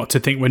reason not to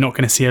think we're not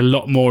going to see a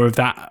lot more of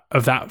that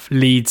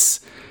Leeds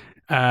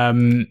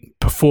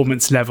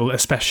performance level,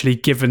 especially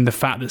given the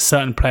fact that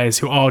certain players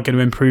who are going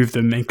to improve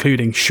them,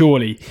 including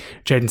surely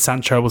Jadon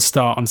Sancho, will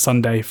start on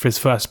Sunday for his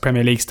first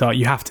Premier League start.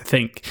 You have to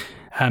think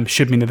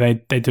should mean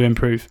that they do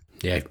improve.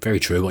 Yeah, very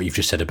true what you've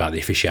just said about the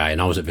officiating.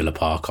 I was at Villa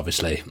Park,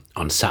 obviously,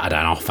 on Saturday,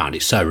 and I found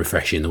it so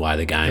refreshing the way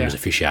the game was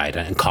officiated,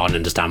 and can't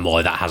understand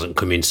why that hasn't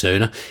come in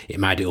sooner. It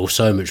made it all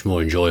so much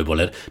more enjoyable.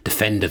 A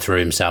defender threw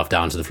himself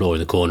down to the floor in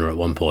the corner at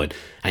one point,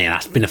 and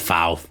that's been a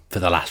foul for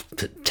the last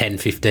 10,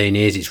 15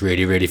 years. It's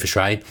really, really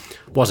frustrating.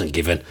 Wasn't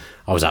given.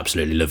 I was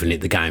absolutely loving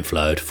it. The game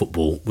flowed.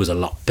 Football was a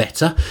lot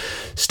better.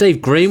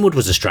 Steve Greenwood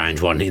was a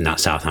strange one in that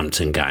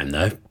Southampton game,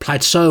 though.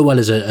 Played so well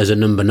as a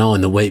number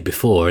 9 the week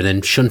before, and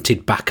then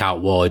shunted back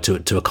out wide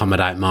to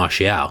accommodate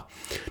Martial.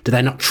 Do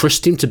they not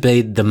trust him to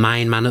be the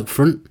main man up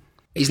front?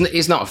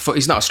 He's not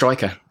a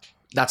striker.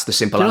 That's the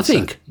simple answer.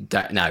 Think?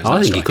 No, he's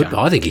not a striker.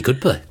 I think he could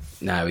be.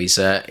 No, he's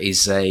a.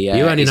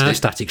 You only know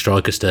static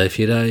striker, Steve.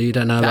 You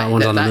don't know that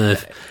one's on the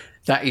move.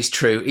 That is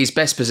true. His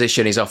best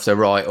position is off the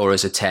right or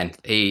as a 10.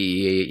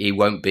 He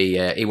won't be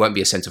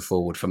a centre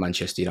forward for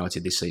Manchester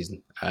United this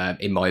season,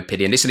 in my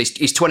opinion. Listen,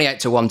 he's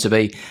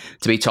 28-1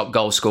 to be top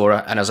goal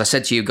scorer, and as I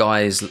said to you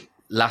guys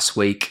last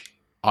week,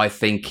 I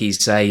think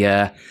he's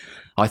a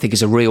I think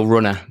is a real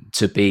runner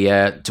to be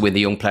to win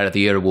the Young Player of the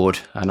Year award,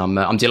 and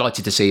I'm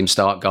delighted to see him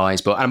start,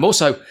 guys. But I'm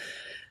also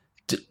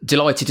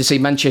delighted to see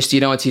Manchester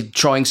United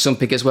trying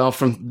something as well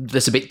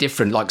that's a bit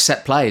different, like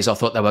set plays. I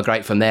thought they were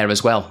great from there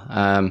as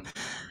well.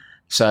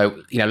 So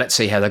let's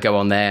see how they go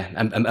on there.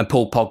 And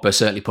Paul Pogba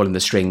certainly pulling the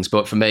strings.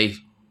 But for me,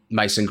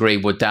 Mason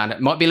Greenwood, Dan,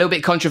 it might be a little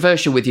bit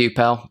controversial with you,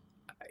 pal.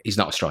 He's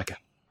not a striker.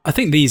 I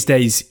think these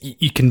days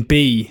you can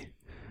be,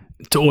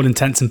 to all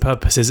intents and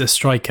purposes, a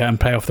striker and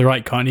play off the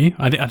right, can't you?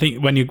 I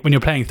think when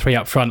you're playing three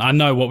up front, I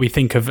know what we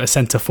think of a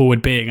centre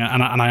forward being,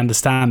 and I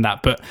understand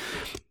that, but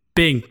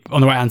being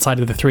on the right hand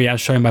side of the three,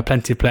 as shown by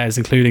plenty of players,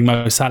 including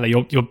Mo Salah,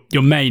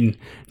 your main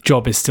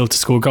job is still to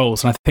score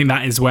goals, and I think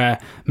that is where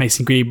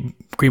Mason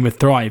Greenwood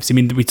thrives. I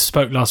mean, we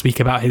spoke last week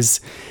about his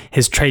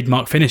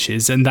trademark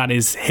finishes, and that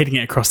is hitting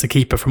it across the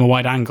keeper from a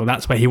wide angle.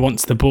 That's where he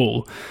wants the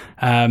ball,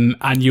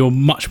 and you're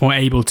much more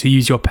able to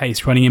use your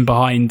pace running in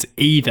behind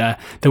either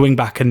the wing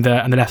back and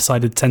the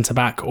left-sided centre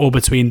back, or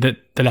between the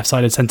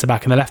left-sided centre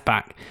back and the left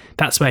back.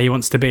 That's where he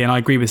wants to be, and I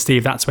agree with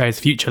Steve. That's where his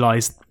future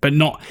lies, but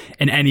not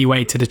in any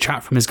way to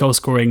detract from his goal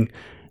scoring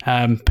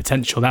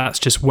potential. That's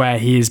just where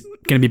he is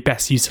going to be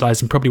best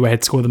utilised and probably where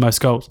he'd score the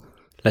most goals.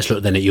 Let's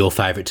look then at your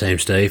favourite team,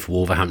 Steve,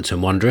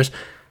 Wolverhampton Wanderers.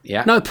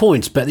 Yeah. No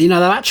points, but they've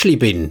actually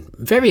been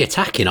very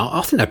attacking.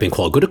 I think they've been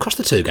quite good across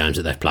the two games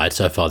that they've played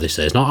so far this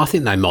season. I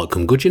think they might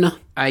come good,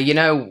 You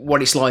know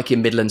what it's like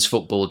in Midlands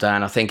football,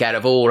 Dan. I think out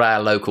of all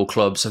our local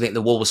clubs, I think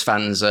the Wolves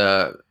fans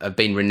have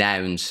been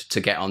renowned to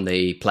get on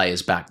the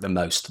players' back the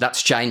most.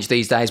 That's changed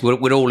these days.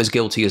 We're all as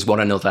guilty as one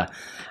another.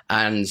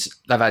 And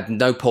they've had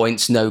no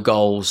points, no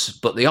goals,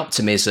 but the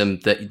optimism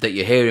that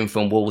you're hearing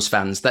from Wolves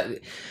fans, that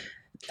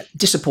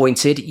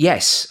disappointed,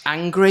 yes.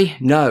 Angry,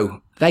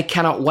 no. They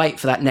cannot wait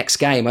for that next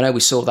game. I know we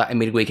saw that in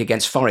midweek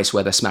against Forest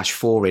where they smashed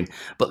 4 in,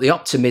 but the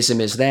optimism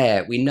is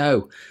there. We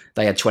know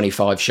they had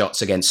 25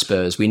 shots against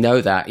Spurs. We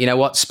know that. You know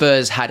what?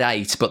 Spurs had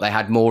 8, but they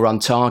had more on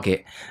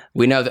target.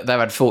 We know that they've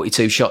had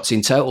 42 shots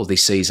in total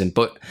this season,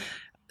 but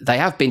they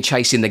have been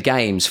chasing the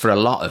games for a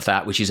lot of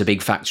that, which is a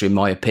big factor in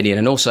my opinion.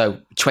 And also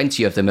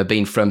 20 of them have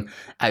been from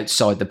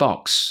outside the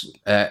box.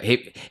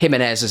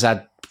 Jimenez has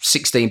had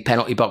 16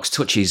 penalty box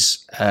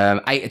touches,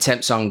 8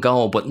 attempts on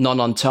goal, but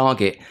none on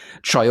target.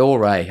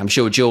 Traore, I'm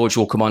sure George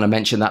will come on and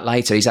mention that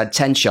later. He's had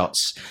 10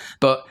 shots,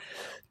 but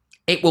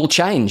it will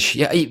change.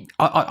 Yeah,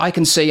 I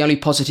can see only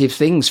positive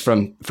things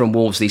from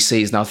Wolves this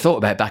season. I thought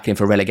about backing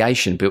for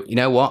relegation, but you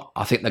know what?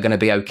 I think they're going to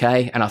be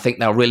okay, and I think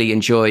they'll really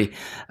enjoy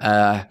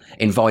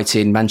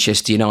inviting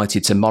Manchester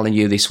United to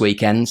Molineux this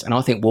weekend, and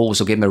I think Wolves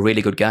will give them a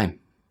really good game.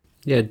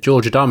 Yeah,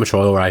 George, Adama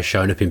Traore has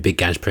shown up in big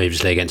games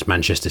previously against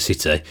Manchester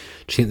City. Do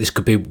you think this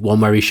could be one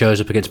where he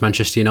shows up against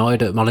Manchester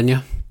United at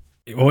Molineux?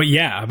 Well,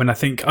 yeah. I mean, I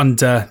think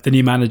under the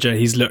new manager,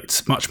 he's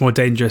looked much more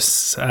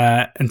dangerous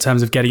in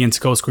terms of getting into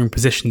goal-scoring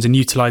positions and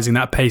utilising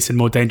that pace in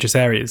more dangerous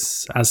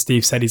areas. As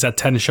Steve said, he's had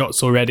 10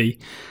 shots already.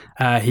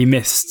 He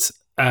missed,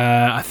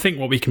 I think,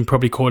 what we can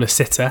probably call a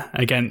sitter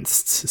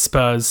against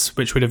Spurs,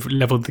 which would have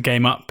levelled the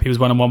game up. He was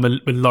one-on-one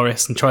with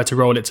Lloris and tried to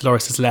roll it to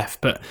Lloris's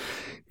left, but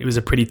it was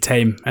a pretty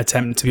tame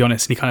attempt, to be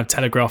honest, and he kind of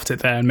telegraphed it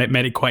there and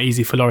made it quite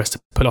easy for Lloris to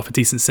pull off a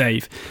decent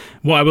save.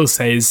 What I will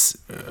say is,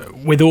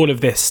 with all of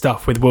this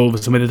stuff with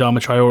Wolves and with Adama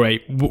Traore,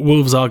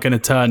 Wolves are going to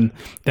turn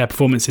their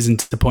performances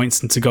into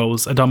points, into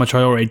goals. Adama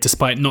Traore,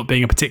 despite not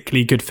being a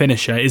particularly good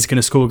finisher, is going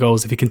to score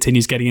goals if he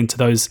continues getting into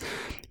those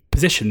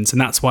positions, and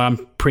that's why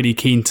I'm pretty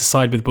keen to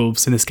side with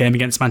Wolves in this game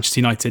against Manchester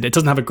United. It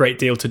doesn't have a great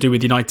deal to do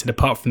with United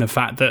apart from the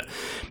fact that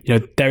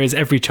there is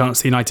every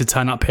chance that United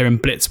turn up here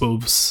and blitz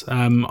Wolves.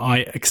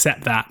 I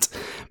accept that,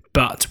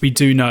 but we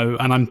do know,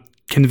 and I'm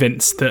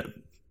convinced that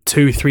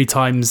 2-3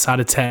 times out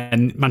of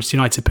 10 Manchester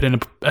United put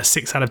in a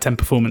 6 out of 10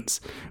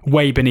 performance,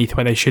 way beneath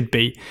where they should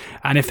be.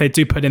 And if they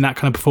do put in that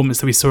kind of performance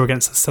that we saw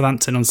against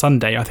Southampton on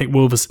Sunday, I think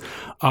Wolves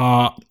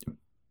are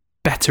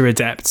better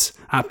adept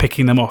at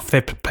picking them off.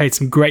 They've played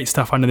some great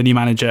stuff under the new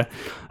manager.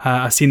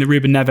 I've seen that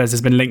Ruben Neves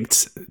has been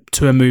linked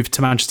to a move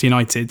to Manchester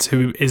United,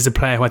 who is a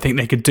player who I think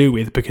they could do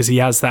with, because he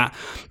has that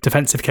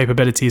defensive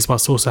capabilities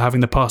whilst also having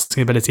the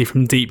passing ability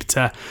from deep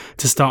to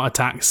start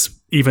attacks,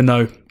 even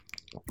though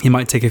he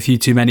might take a few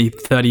too many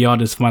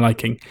 30-yarders for my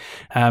liking.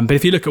 But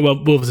if you look at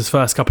Wolves'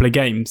 first couple of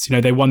games,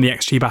 they won the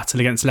XG battle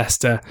against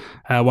Leicester,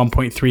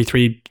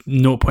 1.33,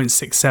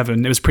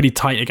 0.67. It was pretty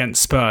tight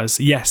against Spurs.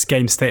 Yes,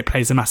 game state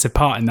plays a massive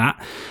part in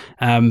that,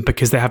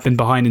 because they have been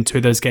behind in 2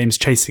 of those games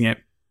chasing it.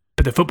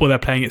 But the football they're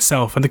playing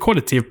itself and the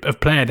quality of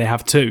player they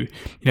have too.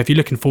 If you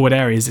look in forward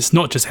areas, it's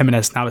not just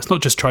Jimenez now. It's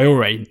not just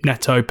Traore,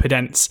 Neto,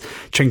 Podence,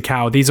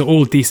 Trincao. These are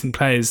all decent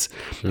players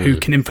who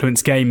can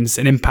influence games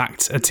and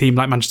impact a team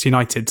like Manchester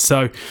United.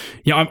 So,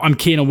 I'm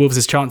keen on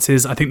Wolves'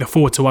 chances. I think the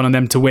 4-1 on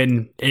them to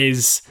win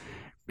is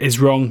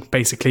wrong,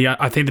 basically.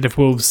 I think that if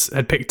Wolves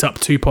had picked up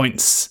 2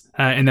 points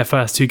in their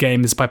first 2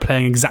 games by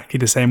playing exactly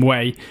the same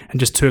way and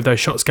just 2 of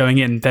those shots going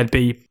in, they'd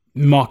be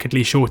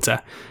markedly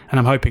shorter, and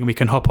I'm hoping we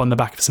can hop on the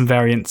back of some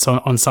variants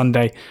on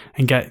Sunday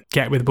and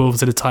get with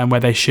Wolves at a time where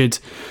they should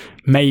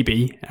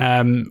maybe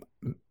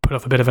pull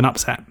off a bit of an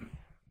upset.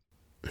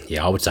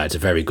 Yeah, I would say it's a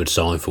very good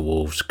sign for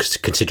Wolves,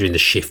 considering the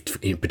shift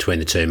between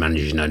the two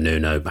managers.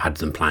 Nuno had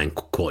them playing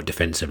quite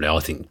defensively. I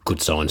think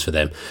good signs for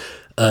them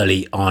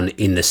early on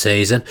in the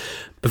season.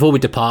 Before we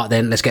depart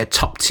then, let's get a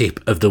top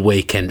tip of the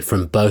weekend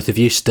from both of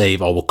you.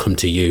 Steve, I will come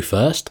to you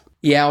first.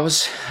 Yeah, I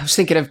was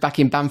thinking of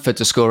backing Bamford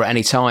to score at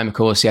any time. Of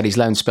course, he had his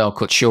loan spell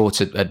cut short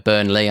at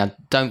Burnley. I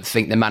don't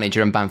think the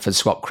manager and Bamford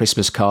swap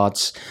Christmas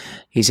cards.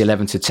 He's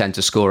 11 to 10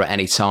 to score at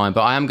any time.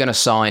 But I am going to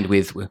side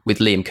with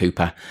Liam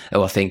Cooper,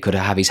 who I think could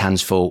have his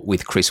hands full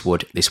with Chris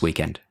Wood this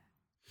weekend.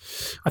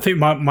 I think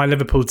my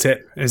Liverpool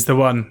tip is the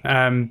one.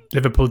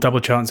 Liverpool double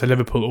chance, so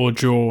Liverpool or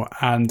draw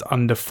and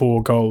under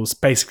 4 goals.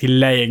 Basically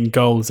laying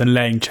goals and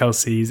laying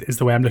Chelsea is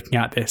the way I'm looking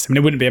at this. I mean,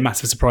 it wouldn't be a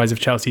massive surprise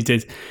if Chelsea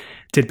did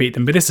beat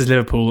them, but this is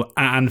Liverpool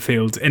at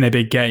Anfield in a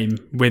big game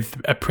with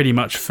a pretty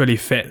much fully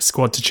fit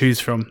squad to choose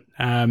from.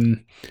 I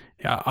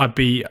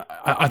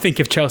think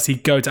if Chelsea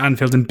go to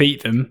Anfield and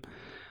beat them,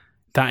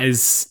 that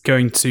is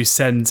going to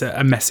send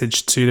a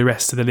message to the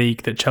rest of the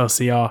league that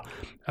Chelsea are,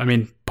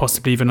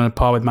 possibly even on a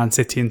par with Man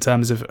City in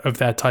terms of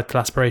their title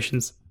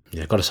aspirations.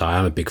 Yeah, I've got to say,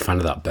 I'm a big fan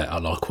of that bet. I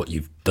like what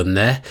you've done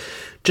there.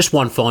 Just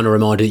one final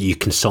reminder that you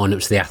can sign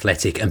up to The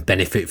Athletic and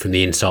benefit from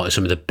the insight of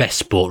some of the best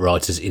sport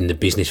writers in the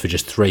business for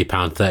just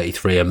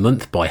 £3.33 a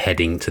month by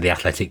heading to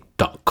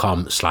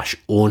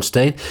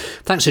theathletic.com/Ornstein.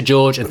 Thanks to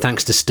George and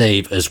thanks to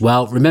Steve as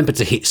well. Remember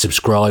to hit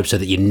subscribe so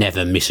that you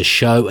never miss a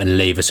show, and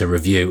leave us a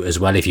review as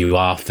well if you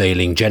are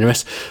feeling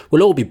generous.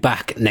 We'll all be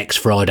back next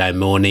Friday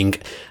morning.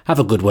 Have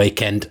a good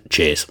weekend.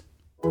 Cheers.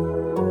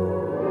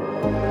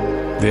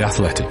 The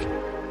Athletic.